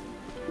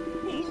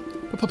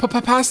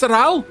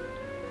 Pastoral?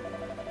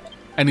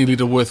 Any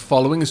leader worth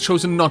following is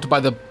chosen not by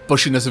the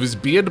bushiness of his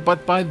beard,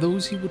 but by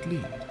those he would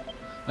lead.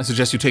 I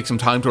suggest you take some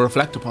time to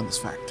reflect upon this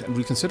fact and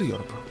reconsider your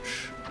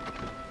approach.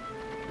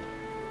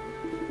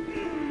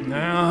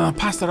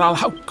 Pastoral,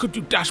 how could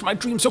you dash my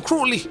dream so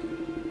cruelly?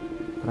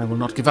 But I will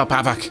not give up,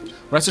 Aavak.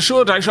 Rest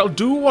assured, I shall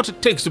do what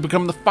it takes to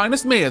become the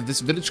finest mayor this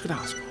village could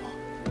ask for.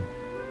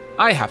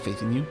 I have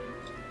faith in you.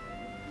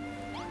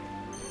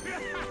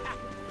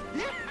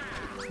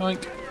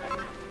 Yoink.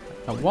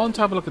 I want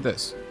to have a look at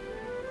this.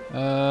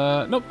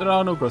 Nope, there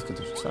are no growth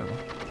conditions. Sorry.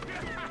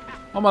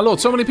 Oh my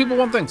lord, so many people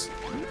want things.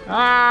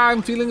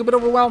 I'm feeling a bit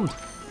overwhelmed.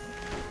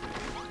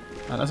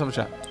 Right, let's have a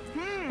chat.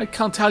 I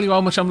can't tell you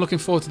how much I'm looking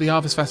forward to the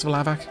Harvest Festival,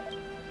 Aavak.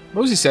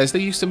 Rosie says they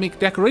used to make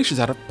decorations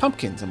out of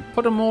pumpkins and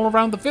put them all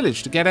around the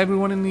village to get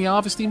everyone in the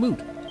harvesty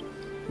mood.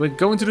 We're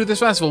going to do this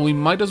festival, we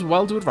might as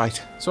well do it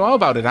right. So how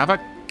about it,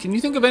 Aavak? Can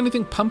you think of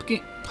anything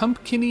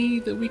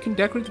pumpkin-y that we can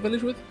decorate the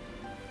village with?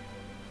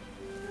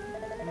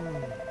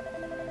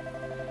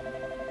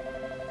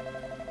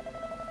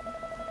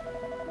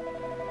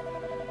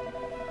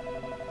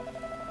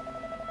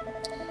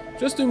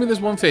 Just do me this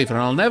one favour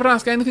and I'll never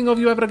ask anything of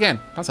you ever again.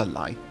 That's a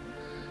lie.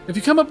 If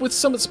you come up with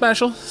something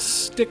special,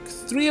 stick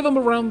 3 of them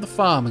around the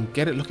farm and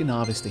get it looking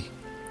harvesty.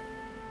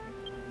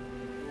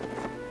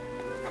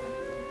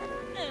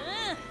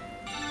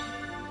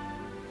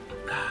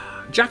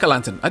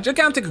 Jack-o'-lantern, a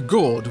gigantic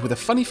gourd with a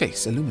funny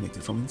face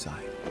illuminated from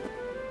inside.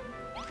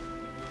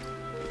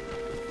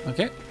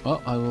 Okay,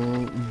 well, I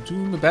will do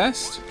my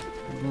best.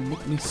 I'm going to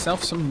make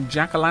myself some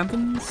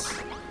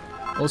jack-o'-lanterns.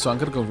 Also, I'm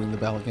going to go ring the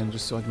bell again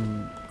just so I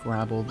can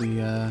grab all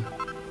the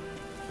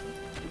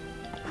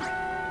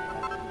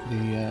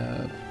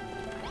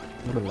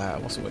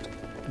what's the word?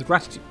 The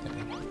gratitude thing.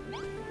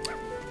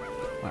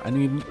 Right, I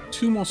need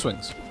 2 more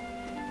swings.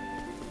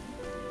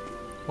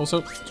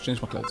 Also, to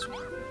change my clothes.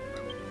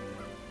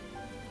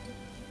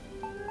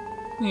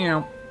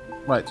 Yeah.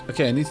 Right,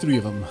 okay, I need 3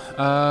 of them.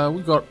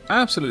 We've got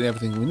absolutely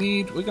everything we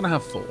need. We're going to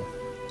have 4.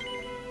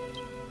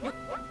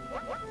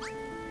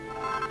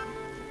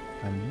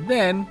 And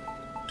then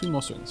 2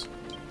 more swings.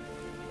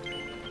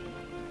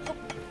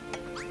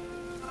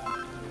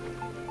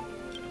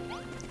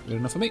 Good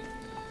enough for me.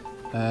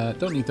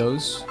 Don't need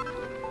those.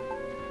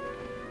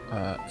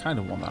 Kind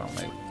of want that on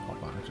me.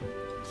 Actually.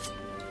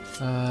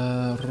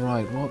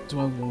 Right, what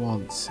do I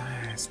want?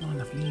 It's not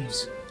enough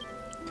leaves.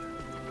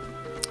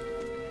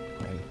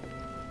 Okay.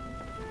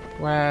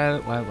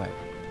 Well.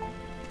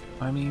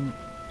 I mean...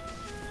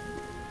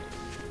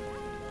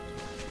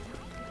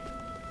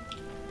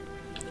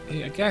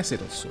 I guess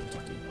it'll sort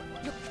of do.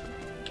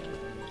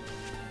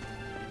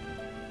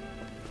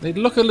 They'd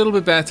look a little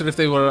bit better if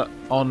they were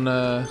on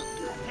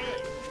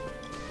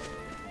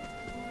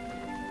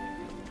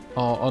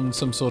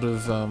some sort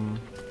of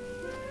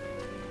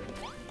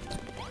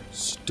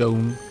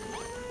stone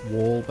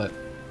wall, but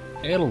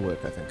it'll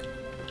work, I think.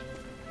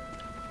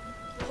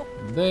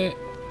 One there.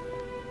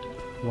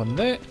 One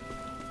there.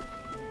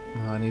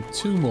 I need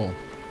 2 more.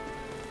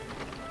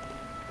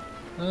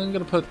 I'm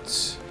gonna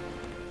put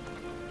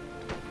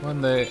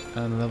one there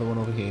and another one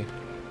over here.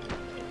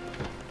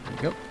 There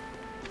we go.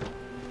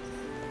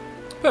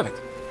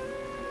 Perfect.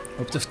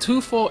 Up to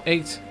 2, 4,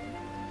 8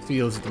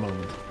 fields at the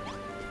moment.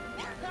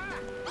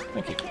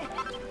 Thank you.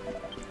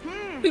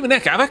 Leave a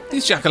neck, Aavak.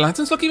 These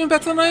jack-o'-lanterns look even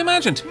better than I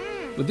imagined.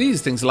 With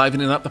these things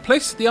livening up the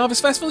place, the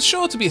Harvest Festival is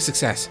sure to be a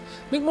success.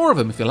 Make more of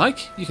them if you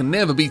like. You can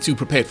never be too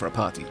prepared for a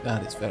party.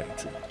 That is very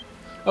true.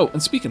 Oh,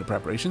 and speaking of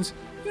preparations,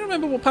 you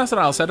remember what Pastor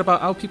Al said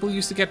about how people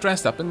used to get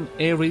dressed up in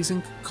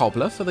air-raising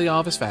cobbler for the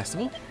Harvest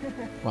Festival?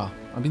 Well,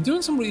 I've been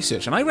doing some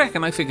research and I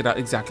reckon I figured out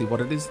exactly what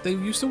it is they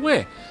used to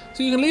wear.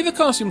 So you can leave the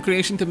costume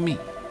creation to me.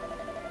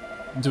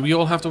 Do we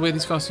all have to wear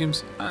these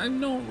costumes? I'm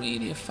not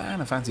really a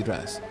fan of fancy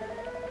dress.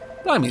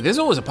 Blimey, there's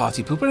always a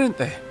party pooper, isn't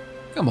there?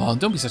 Come on,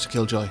 don't be such a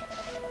killjoy.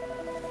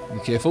 Be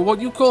careful what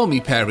you call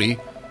me, Perry,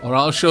 or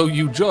I'll show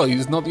you joy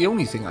is not the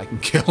only thing I can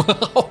kill.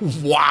 Oh,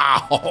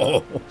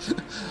 wow!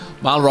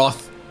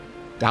 Malroth.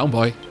 Down,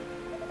 boy.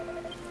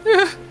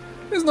 Yeah,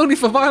 there's no need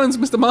for violence,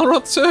 Mr.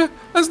 Malroth, sir.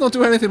 Let's not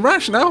do anything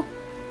rash now.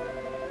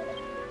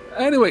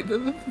 Anyway,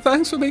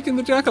 thanks for making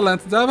the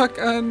jack-o'-lanterns, Aavak,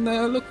 and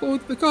look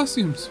forward to the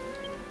costumes.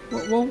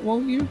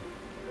 Won't you?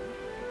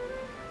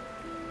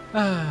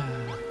 Ah.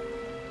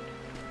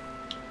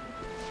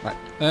 Right,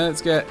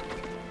 let's get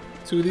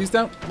 2 of these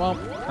down. Wop,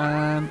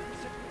 and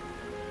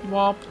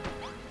wop.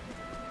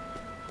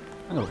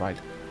 I'm gonna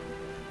ride.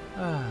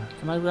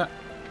 Can I ride?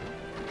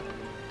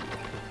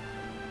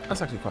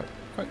 That's actually quite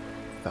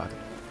cathartic.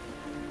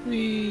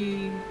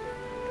 Whee!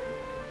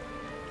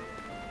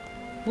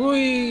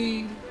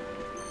 Whee!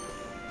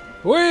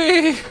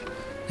 Whee!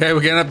 Okay,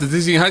 we're getting up to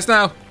Disney Heights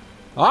now.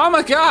 Oh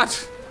my god!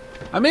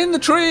 I'm in the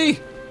tree!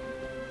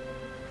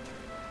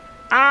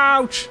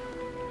 Ouch!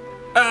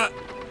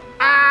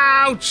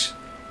 Ouch!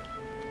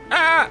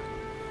 Ah!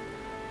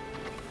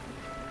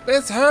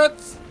 This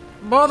hurts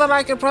more than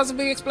I can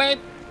possibly explain.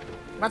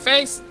 My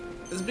face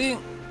is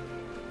being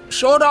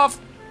short off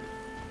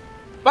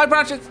by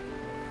branches.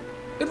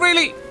 It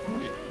really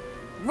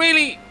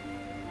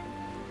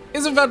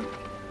isn't fun.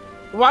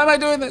 Why am I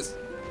doing this?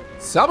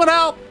 Someone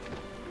help!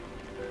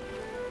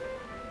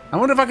 I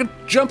wonder if I can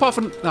jump off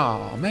and...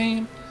 Oh,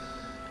 man.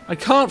 I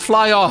can't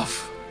fly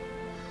off.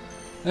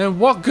 And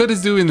what good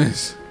is doing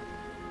this?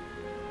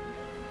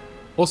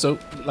 Also,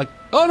 like...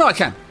 Oh, no, I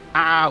can.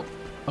 Ow.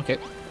 Okay.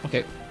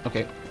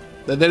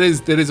 There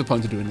is a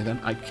point to doing it then.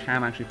 I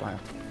can actually fly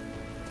off.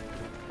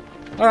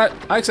 Alright,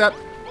 I accept.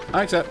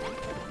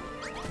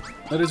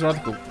 That is rather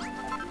cool.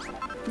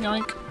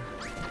 Yoink.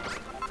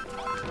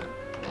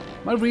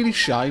 Am I really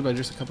shy by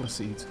just a couple of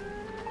seeds?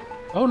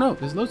 Oh no,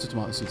 there's loads of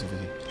tomato seeds over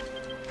here.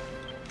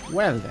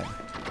 Well then.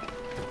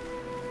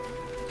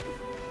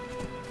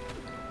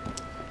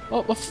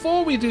 Well,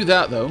 before we do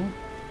that though,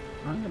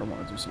 I'm going to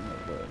want to do some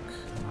more work.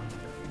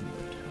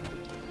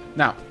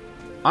 Now,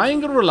 I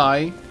ain't going to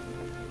rely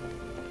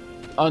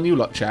on you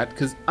lot, chat,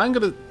 because I'm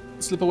going to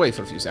slip away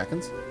for a few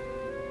seconds.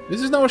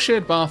 This is now a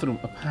shared bathroom,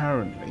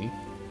 apparently.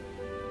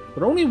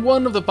 But only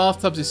one of the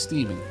bathtubs is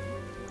steaming.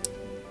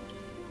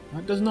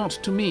 That does not,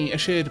 to me, a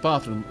shared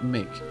bathroom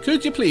make.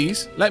 Could you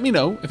please let me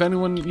know if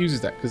anyone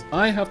uses that? Because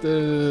I have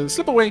to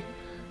slip away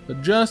for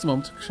just a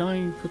moment. Shall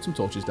I put some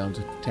torches down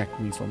to protect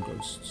me from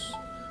ghosts?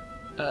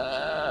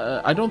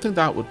 I don't think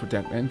that would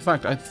protect me. In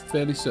fact, I'm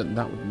fairly certain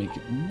that would make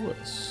it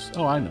worse.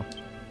 Oh, I know.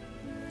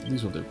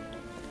 These will do.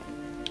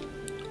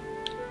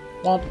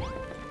 Womp.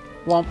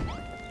 Womp.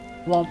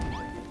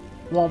 Womp.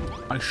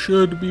 Womp. I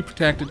should be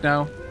protected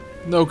now.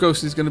 No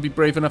ghost is going to be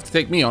brave enough to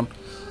take me on.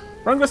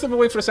 But I'm going to step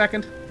away for a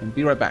second and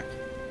be right back.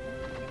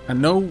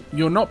 And no,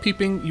 you're not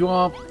peeping. You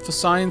are for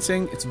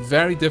sciencing. It's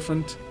very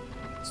different.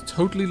 It's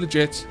totally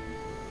legit.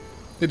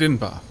 They didn't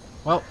bath.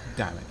 Well,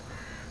 damn it.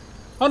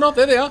 Oh no,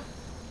 there they are.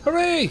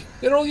 Hooray!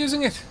 They're all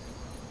using it.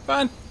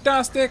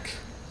 Fantastic.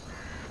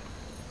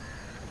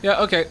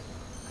 Yeah, okay.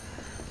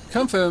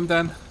 Confirmed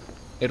then.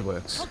 It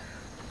works.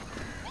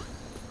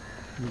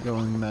 We're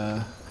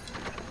going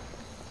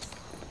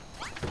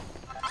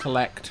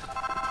collect.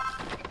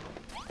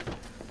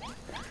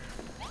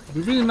 It'd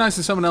be really nice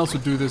if someone else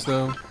would do this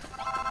though.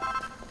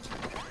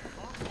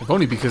 If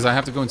only because I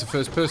have to go into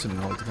first person in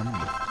order to come in.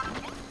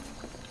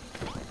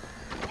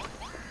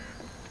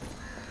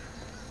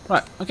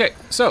 Right, okay,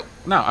 so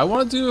now I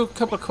want to do a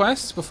couple of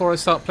quests before I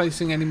start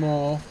placing any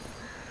more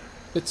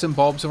bits and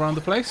bobs around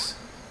the place.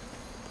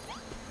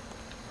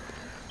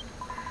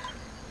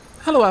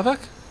 Hello, Aavak.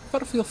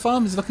 Butterfield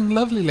Farm is looking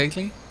lovely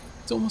lately.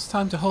 It's almost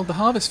time to hold the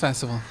Harvest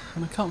Festival,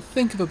 and I can't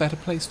think of a better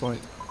place for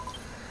it.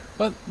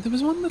 But there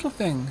was one little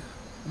thing.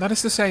 That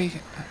is to say,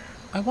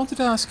 I wanted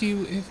to ask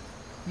you if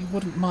you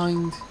wouldn't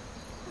mind.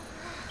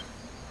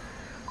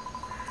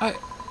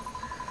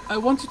 I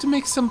want you to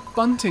make some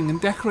bunting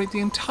and decorate the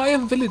entire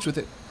village with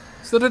it,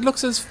 so that it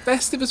looks as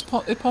festive as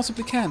it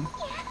possibly can.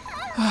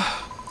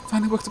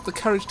 Finally worked up the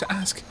courage to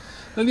ask.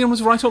 Lillian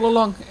was right all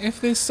along. If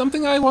there's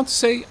something I want to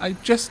say, I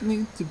just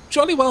need to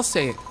jolly well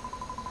say it.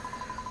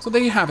 So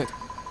there you have it.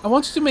 I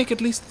want you to make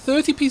at least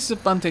 30 pieces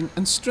of bunting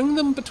and string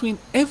them between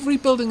every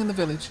building in the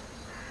village.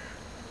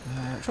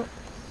 Sure.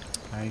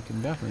 I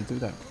can definitely do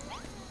that.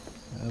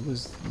 That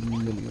was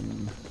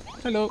Lillian.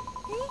 Hello.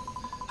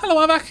 Hello,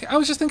 Aavak. I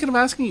was just thinking of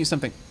asking you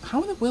something.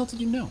 How in the world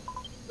did you know?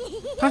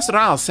 Pastor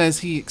Al says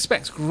he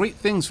expects great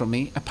things from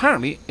me.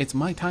 Apparently, it's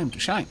my time to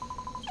shine.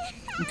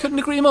 I couldn't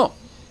agree more.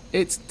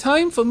 It's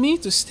time for me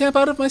to step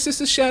out of my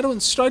sister's shadow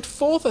and stride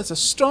forth as a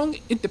strong,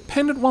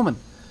 independent woman.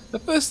 The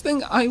first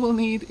thing I will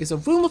need is a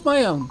room of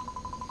my own.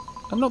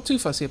 I'm not too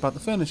fussy about the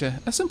furniture.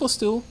 A simple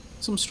stool,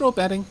 some straw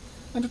bedding,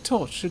 and a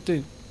torch should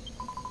do.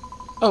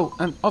 Oh,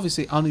 and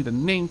obviously I'll need a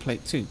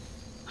nameplate too.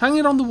 Hang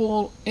it on the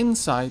wall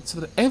inside so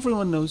that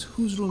everyone knows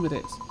whose room it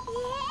is.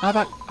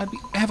 Aavak, I'd be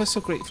ever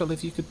so grateful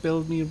if you could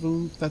build me a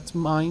room that's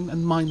mine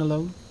and mine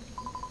alone.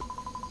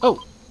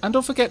 Oh, and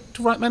don't forget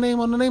to write my name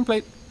on the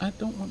nameplate. I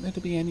don't want there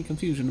to be any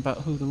confusion about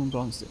who the room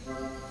belongs to.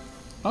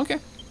 Okay.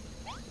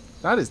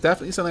 That is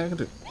definitely something I can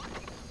do.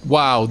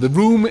 Wow, the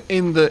room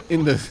in the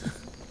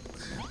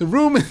the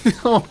room in the,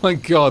 oh my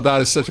god,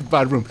 that is such a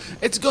bad room.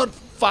 It's got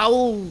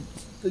foul,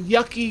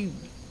 yucky,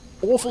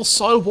 awful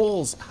soil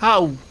walls.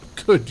 How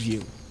could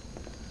you?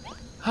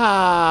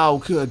 How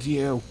could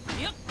you?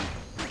 Yep.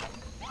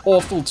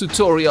 Awful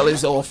tutorial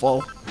is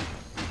awful.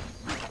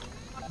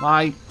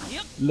 My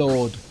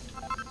lord.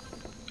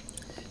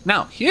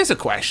 Now, here's a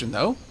question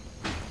though.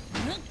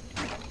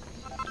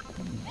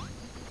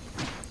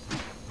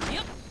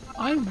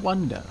 I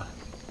wonder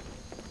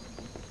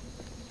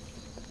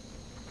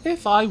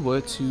if I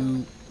were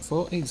to,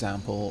 for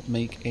example,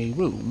 make a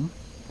room,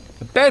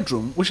 a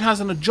bedroom, which has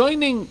an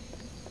adjoining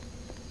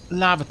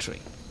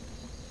lavatory.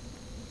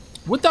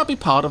 Would that be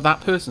part of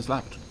that person's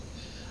lavatory?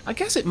 I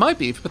guess it might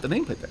be if you put the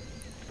nameplate there.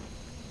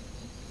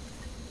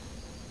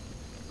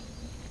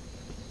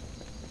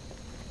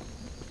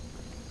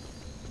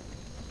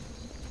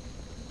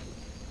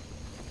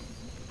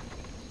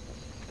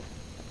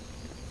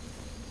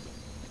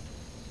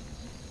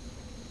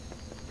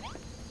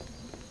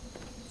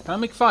 Can I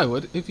make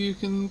firewood? If you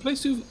can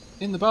place two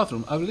in the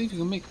bathroom, I believe you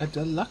can make a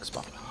deluxe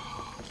bathroom.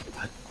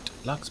 A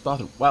deluxe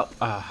bathroom. Well,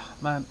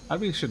 man, I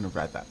really shouldn't have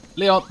read that.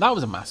 Leon, that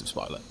was a massive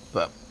spoiler,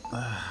 but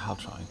I'll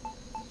try.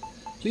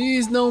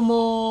 Please no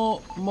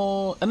more,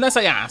 unless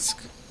I ask,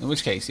 in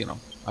which case, you know,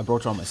 I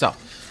brought it on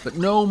myself. But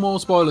no more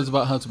spoilers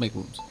about how to make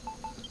rooms.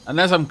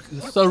 Unless I'm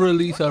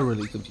thoroughly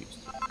confused.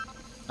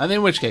 And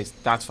in which case,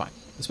 that's fine.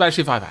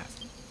 Especially if I've asked.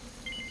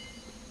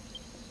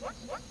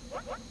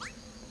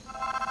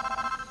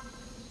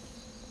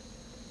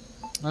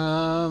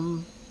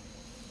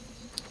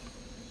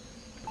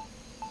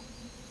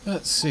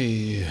 Let's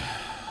see.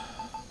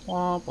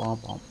 Womp, womp,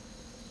 womp.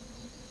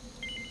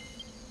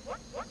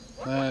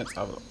 Let's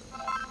have a look.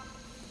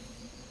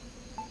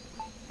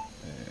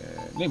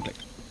 Nameplate.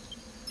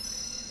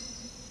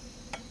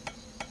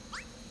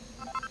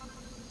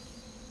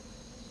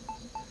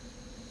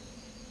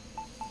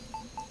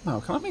 No,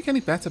 can I make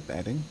any better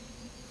bedding?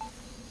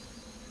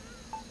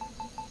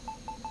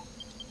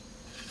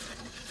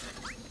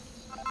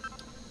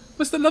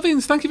 Mr.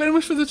 Lovins, thank you very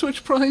much for the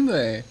Twitch Prime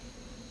there.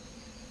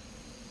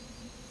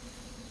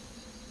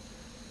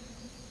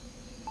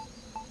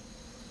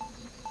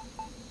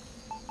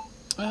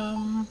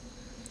 I'm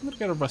gonna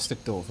get a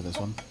rustic door for this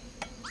one.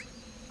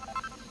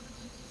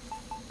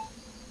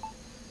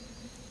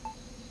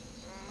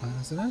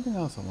 Is there anything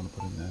else I want to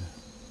put in there?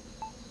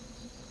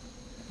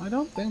 I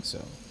don't think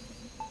so.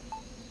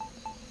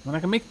 I mean, I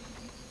can make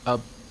a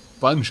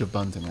bunch of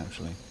bunting,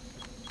 actually.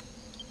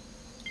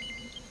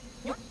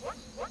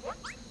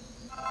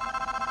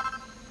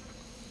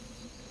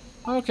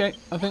 Okay,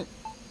 I think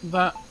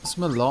that's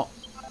my lot.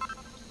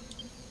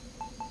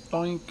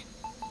 Doink.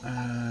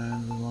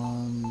 And we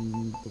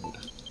want the wood.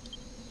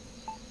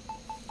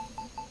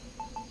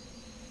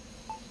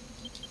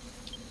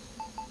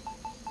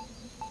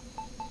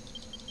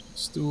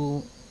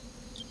 Stool.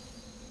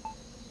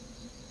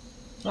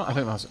 Oh, I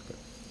think that's it.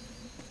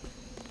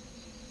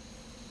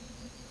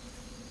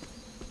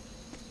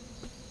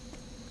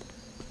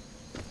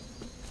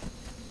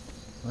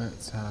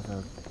 Let's have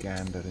a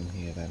gander in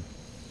here then.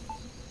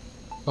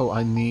 Oh,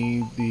 I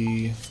need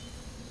the...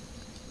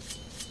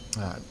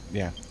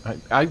 yeah.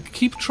 I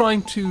keep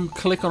trying to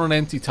click on an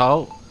empty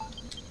tile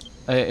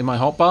in my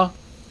hotbar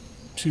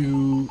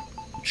to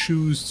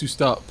choose to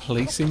start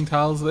placing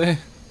tiles there.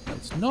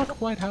 That's not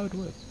quite how it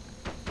works.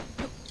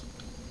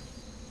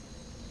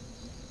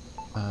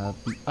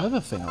 The other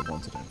thing I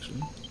wanted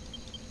actually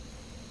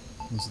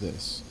was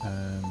this,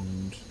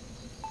 and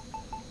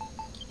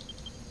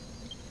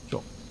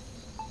sure.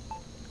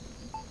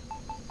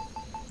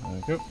 There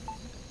we go.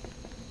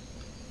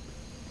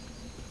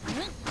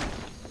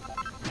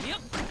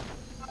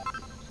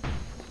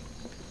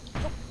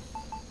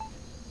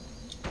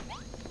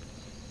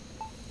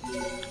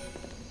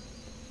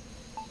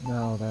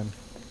 Now then.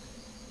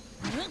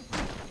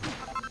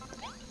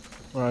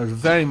 What I would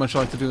very much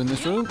like to do in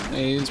this room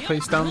is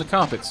place down the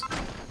carpets.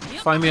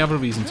 Finally have a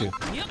reason to.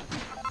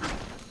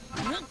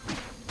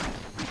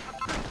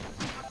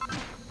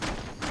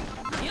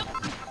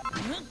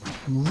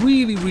 I'm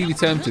really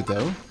tempted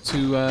though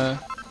to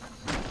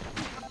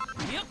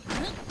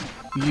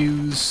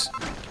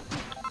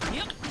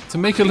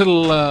make a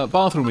little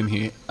bathroom in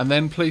here and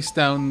then place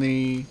down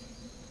the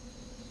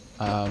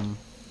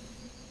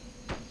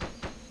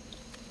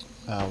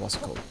what's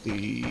it called?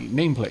 The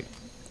nameplate.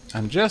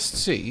 And just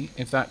see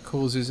if that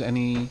causes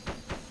any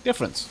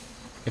difference.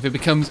 If it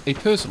becomes a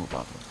personal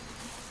bathroom.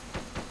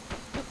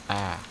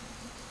 Ah.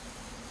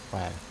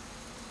 Well.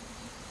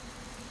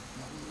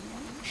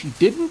 She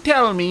didn't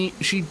tell me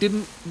she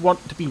didn't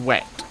want to be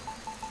wet.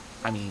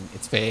 I mean,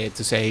 it's fair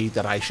to say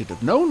that I should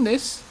have known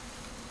this.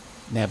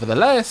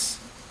 Nevertheless,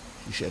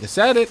 she should have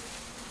said it.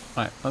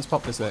 Right, let's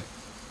pop this there.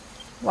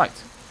 Right.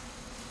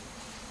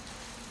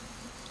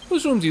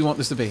 Whose room do you want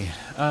this to be?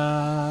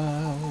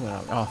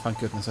 Oh, thank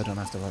goodness I don't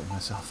have to write it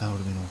myself. That would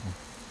have been awful.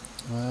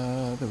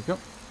 There we go.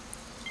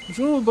 Which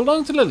room will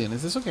belong to Lillian?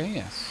 Is this okay?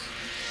 Yes.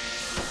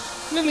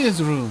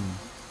 Lillian's room.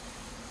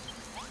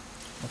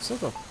 I've still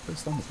got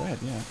placed on the bed,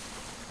 yeah.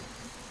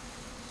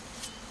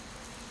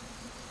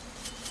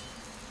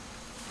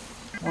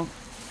 Trunk.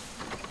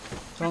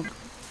 Trunk.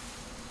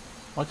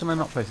 Why can I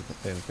not place it?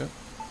 There we go.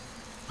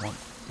 Want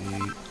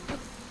the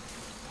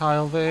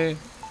tile there.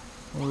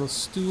 A little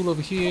stool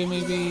over here,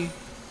 maybe.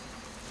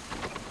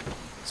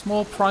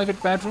 Small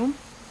private bedroom.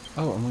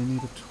 Oh, and we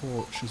need a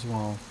torch as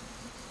well.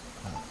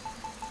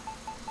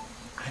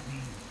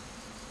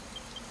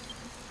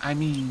 I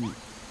mean.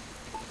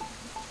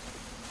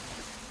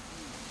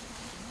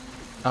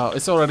 Oh,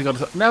 it's already got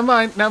a... Never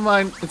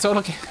mind. It's all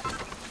okay.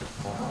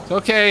 It's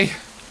okay.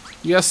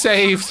 We are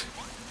saved.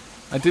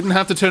 I didn't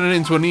have to turn it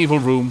into an evil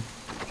room.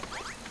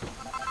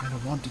 I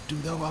don't want to,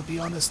 though, I'll be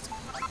honest.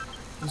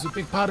 There's a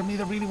big part of me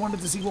that really wanted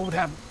to see what would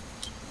happen.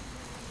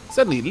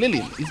 Suddenly,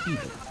 Lillian is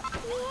evil.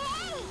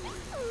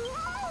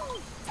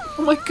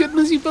 Oh my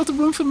goodness, you built a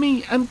room for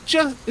me, and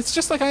it's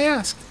just like I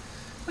asked.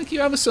 Thank you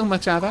ever so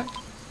much, Aavak.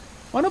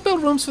 Why not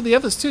build rooms for the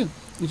others too?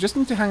 You just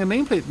need to hang a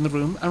nameplate in the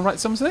room and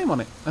write someone's name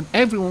on it, and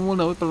everyone will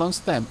know it belongs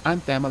to them,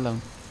 and them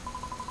alone.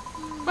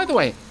 By the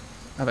way,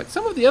 Aavak,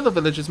 some of the other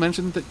villagers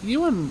mentioned that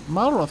you and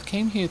Malroth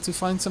came here to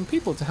find some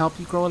people to help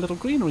you grow a little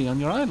greenery on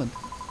your island.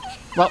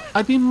 Well,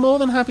 I'd be more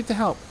than happy to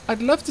help.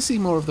 I'd love to see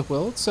more of the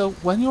world, so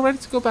when you're ready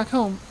to go back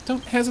home,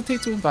 don't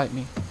hesitate to invite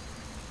me.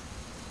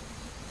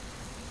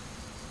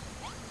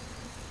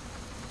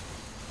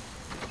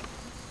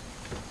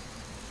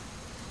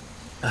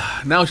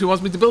 Now she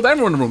wants me to build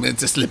everyone a room.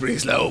 It's a slippery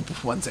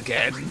slope once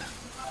again.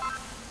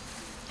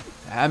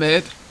 Damn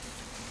it.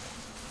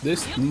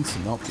 This needs to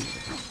not be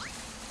there.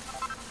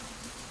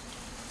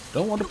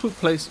 Don't want to put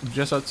place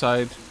just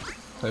outside.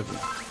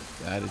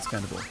 That is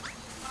kind of old.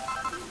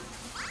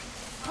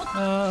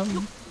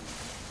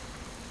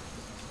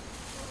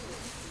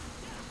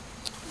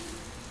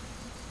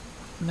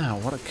 Now,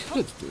 what I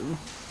could do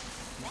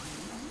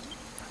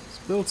is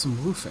build some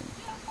roofing.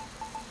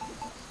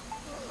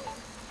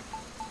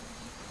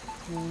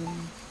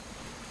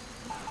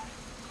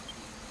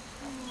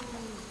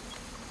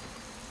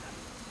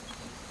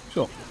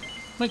 Sure.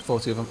 Make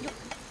 40 of them.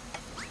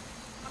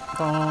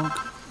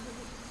 Bonk.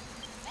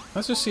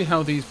 Let's just see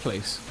how these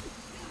place.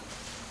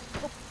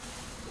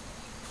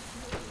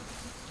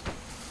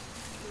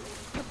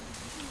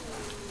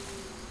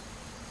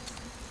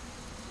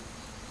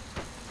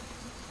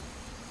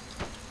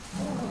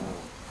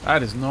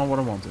 That is not what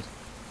I wanted.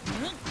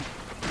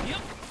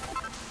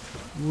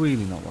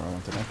 Really not what I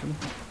wanted, actually.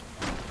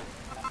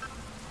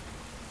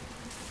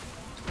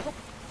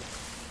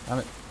 Damn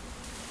it.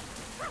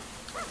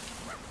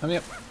 Let me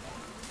up.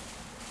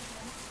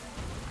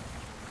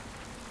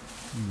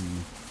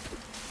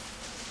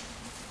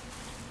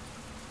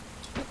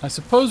 I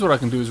suppose what I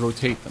can do is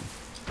rotate them.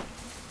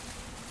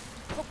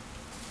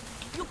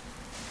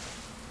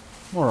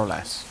 More or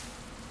less.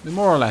 They're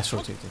more or less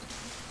rotated.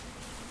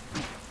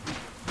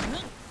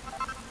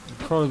 It'd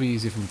probably be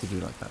easy for me to do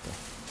like that,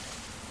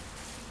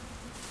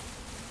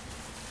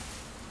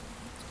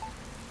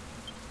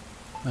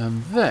 though.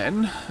 And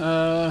then,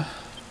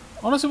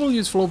 honestly, we'll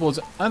use floorboards.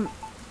 And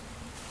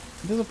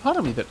there's a part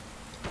of me that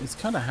is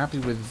kind of happy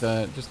with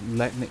just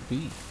letting it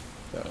be,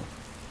 though.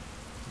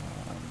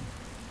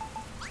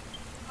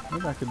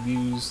 Maybe I could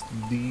use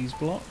these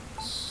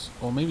blocks,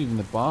 or maybe even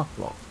the bark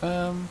block.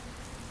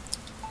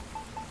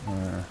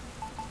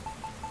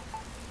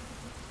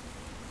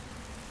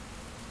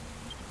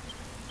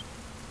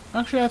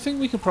 Actually, I think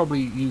we could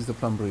probably use the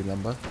plumbery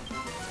lumber,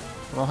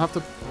 but I'll have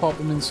to pop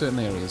them in certain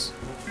areas.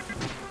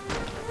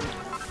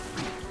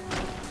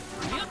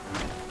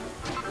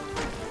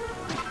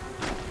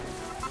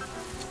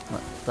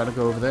 Right, better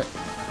go over there.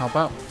 Help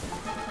out.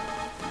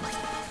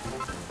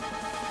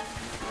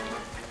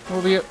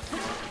 Over here.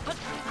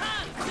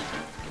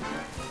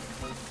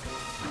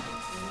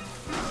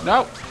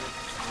 No!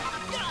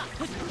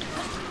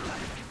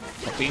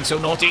 Not being so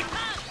naughty.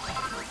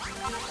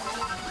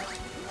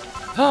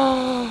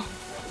 Oh,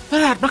 that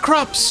had my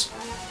crops!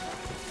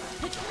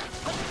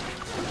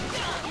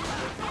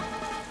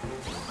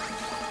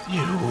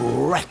 You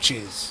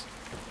wretches!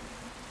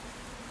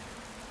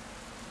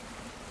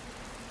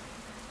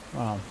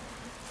 Wow.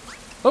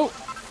 Oh!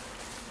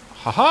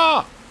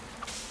 Haha!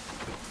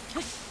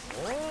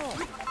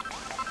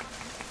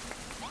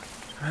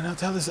 Can I now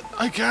tell this?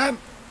 I can!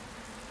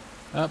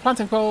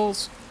 Planting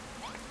poles.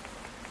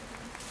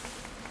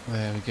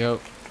 There we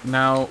go.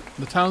 Now,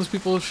 the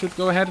townspeople should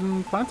go ahead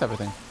and plant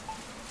everything.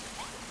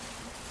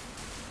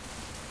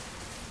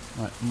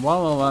 Right, and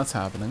while all that's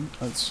happening,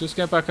 let's just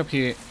get back up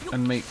here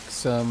and make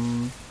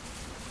some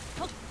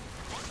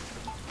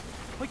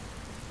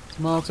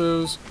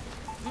tomatoes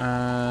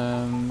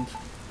and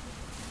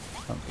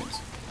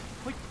pumpkins.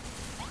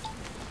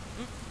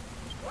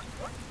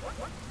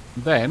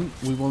 Then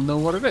we will know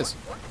what it is.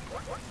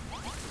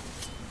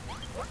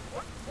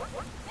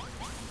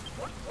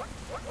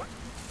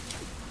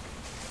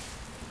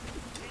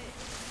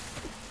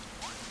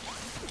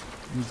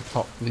 Need to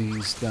pop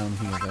these down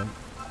here though,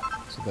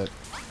 so that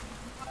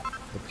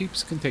the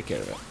peeps can take care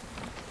of it.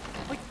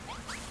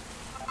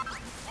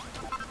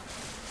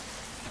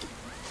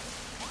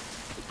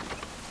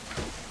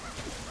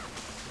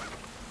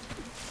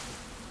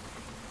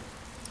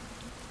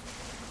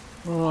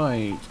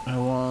 Right, I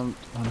want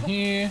one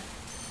here,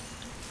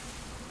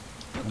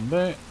 and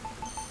there,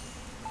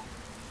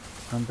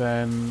 and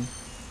then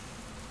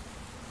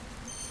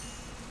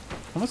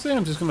honestly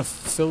I'm just going to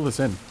fill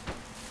this in.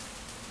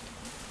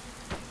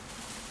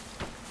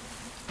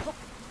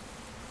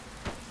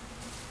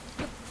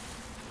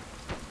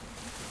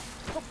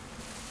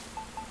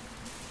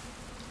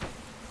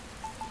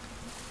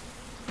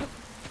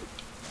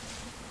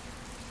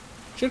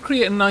 Should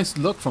create a nice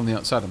look from the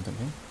outside, I'm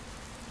thinking.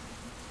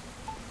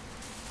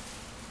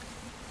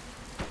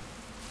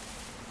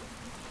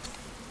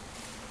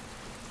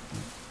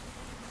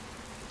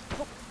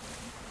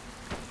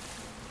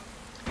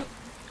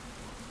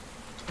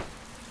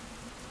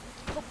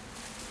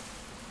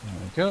 There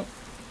we go.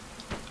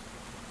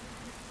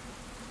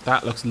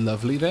 That looks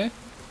lovely there.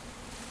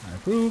 I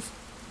approve.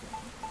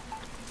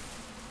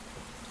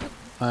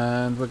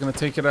 And we're going to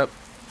take it up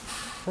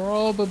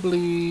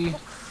probably...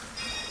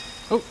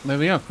 Oh, there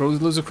we are.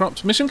 Grows loads of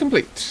crops. Mission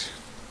complete.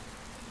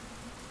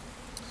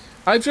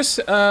 I've just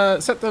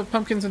set the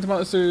pumpkins and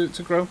tomatoes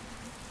to grow.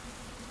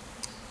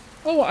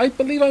 Oh, I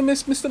believe I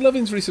missed Mr.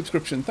 Lovin's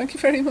resubscription. Thank you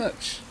very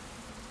much.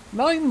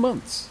 9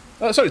 months.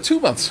 Oh, sorry, 2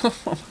 months.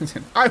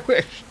 I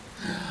wish.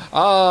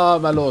 Ah,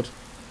 my lord.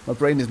 My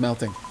brain is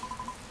melting.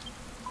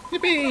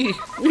 Yippee!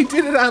 We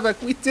did it,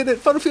 Aavak. We did it.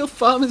 Furfield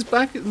Farm is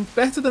back and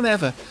better than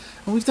ever.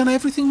 And we've done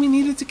everything we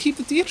needed to keep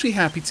the dietree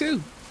happy,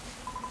 too.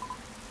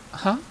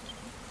 Huh?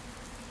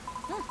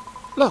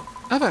 Look,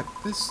 Aavak,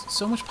 there's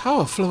so much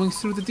power flowing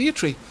through the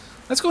dietree.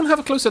 Let's go and have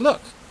a closer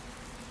look.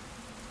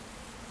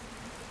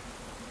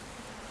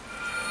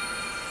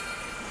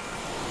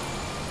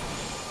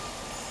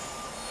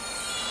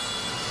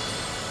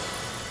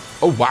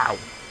 Oh, wow.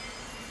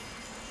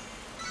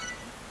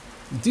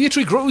 The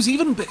dietree grows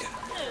even bigger.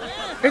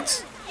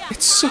 It's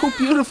so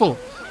beautiful.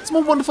 It's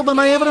more wonderful than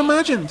I ever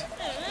imagined.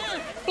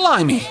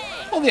 Blimey.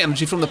 All the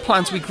energy from the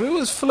plants we grew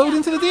has flowed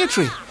into the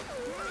dietree.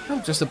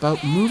 I've just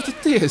about moved to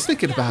tears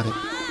thinking about it.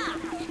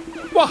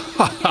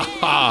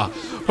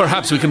 Wahahaha!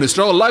 Perhaps we can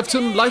restore life to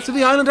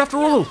the island after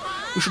all.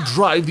 We should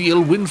drive the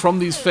ill wind from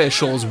these fair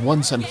shores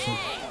once and for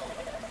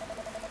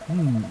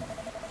all.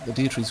 The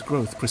dietrie's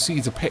growth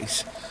proceeds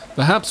apace.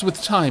 Perhaps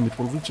with time it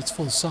will reach its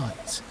full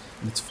size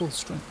and its full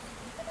strength.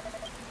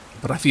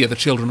 But I fear the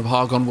children of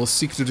Hargon will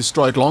seek to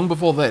destroy it long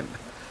before then.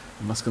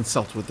 We must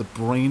consult with the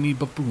brainy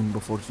baboon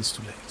before it is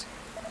too late.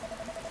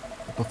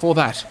 But before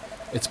that,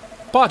 it's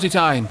party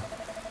time.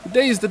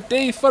 Today is the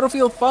day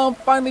Furrowfield Farm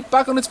finally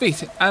back on its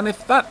feet, and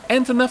if that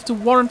ain't enough to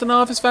warrant an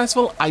harvest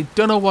festival, I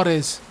don't know what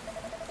is.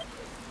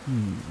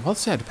 Well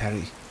said,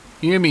 Perry.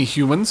 Hear me,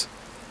 humans.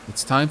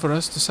 It's time for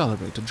us to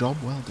celebrate a job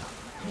well done.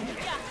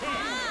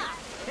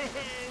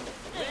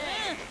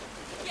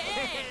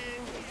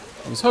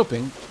 I was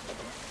hoping...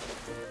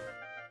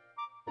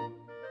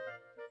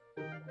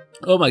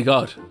 Oh my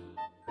god.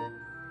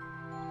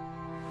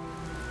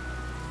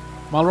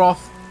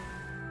 Malroth.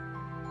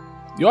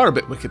 You are a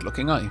bit wicked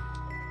looking, aren't you?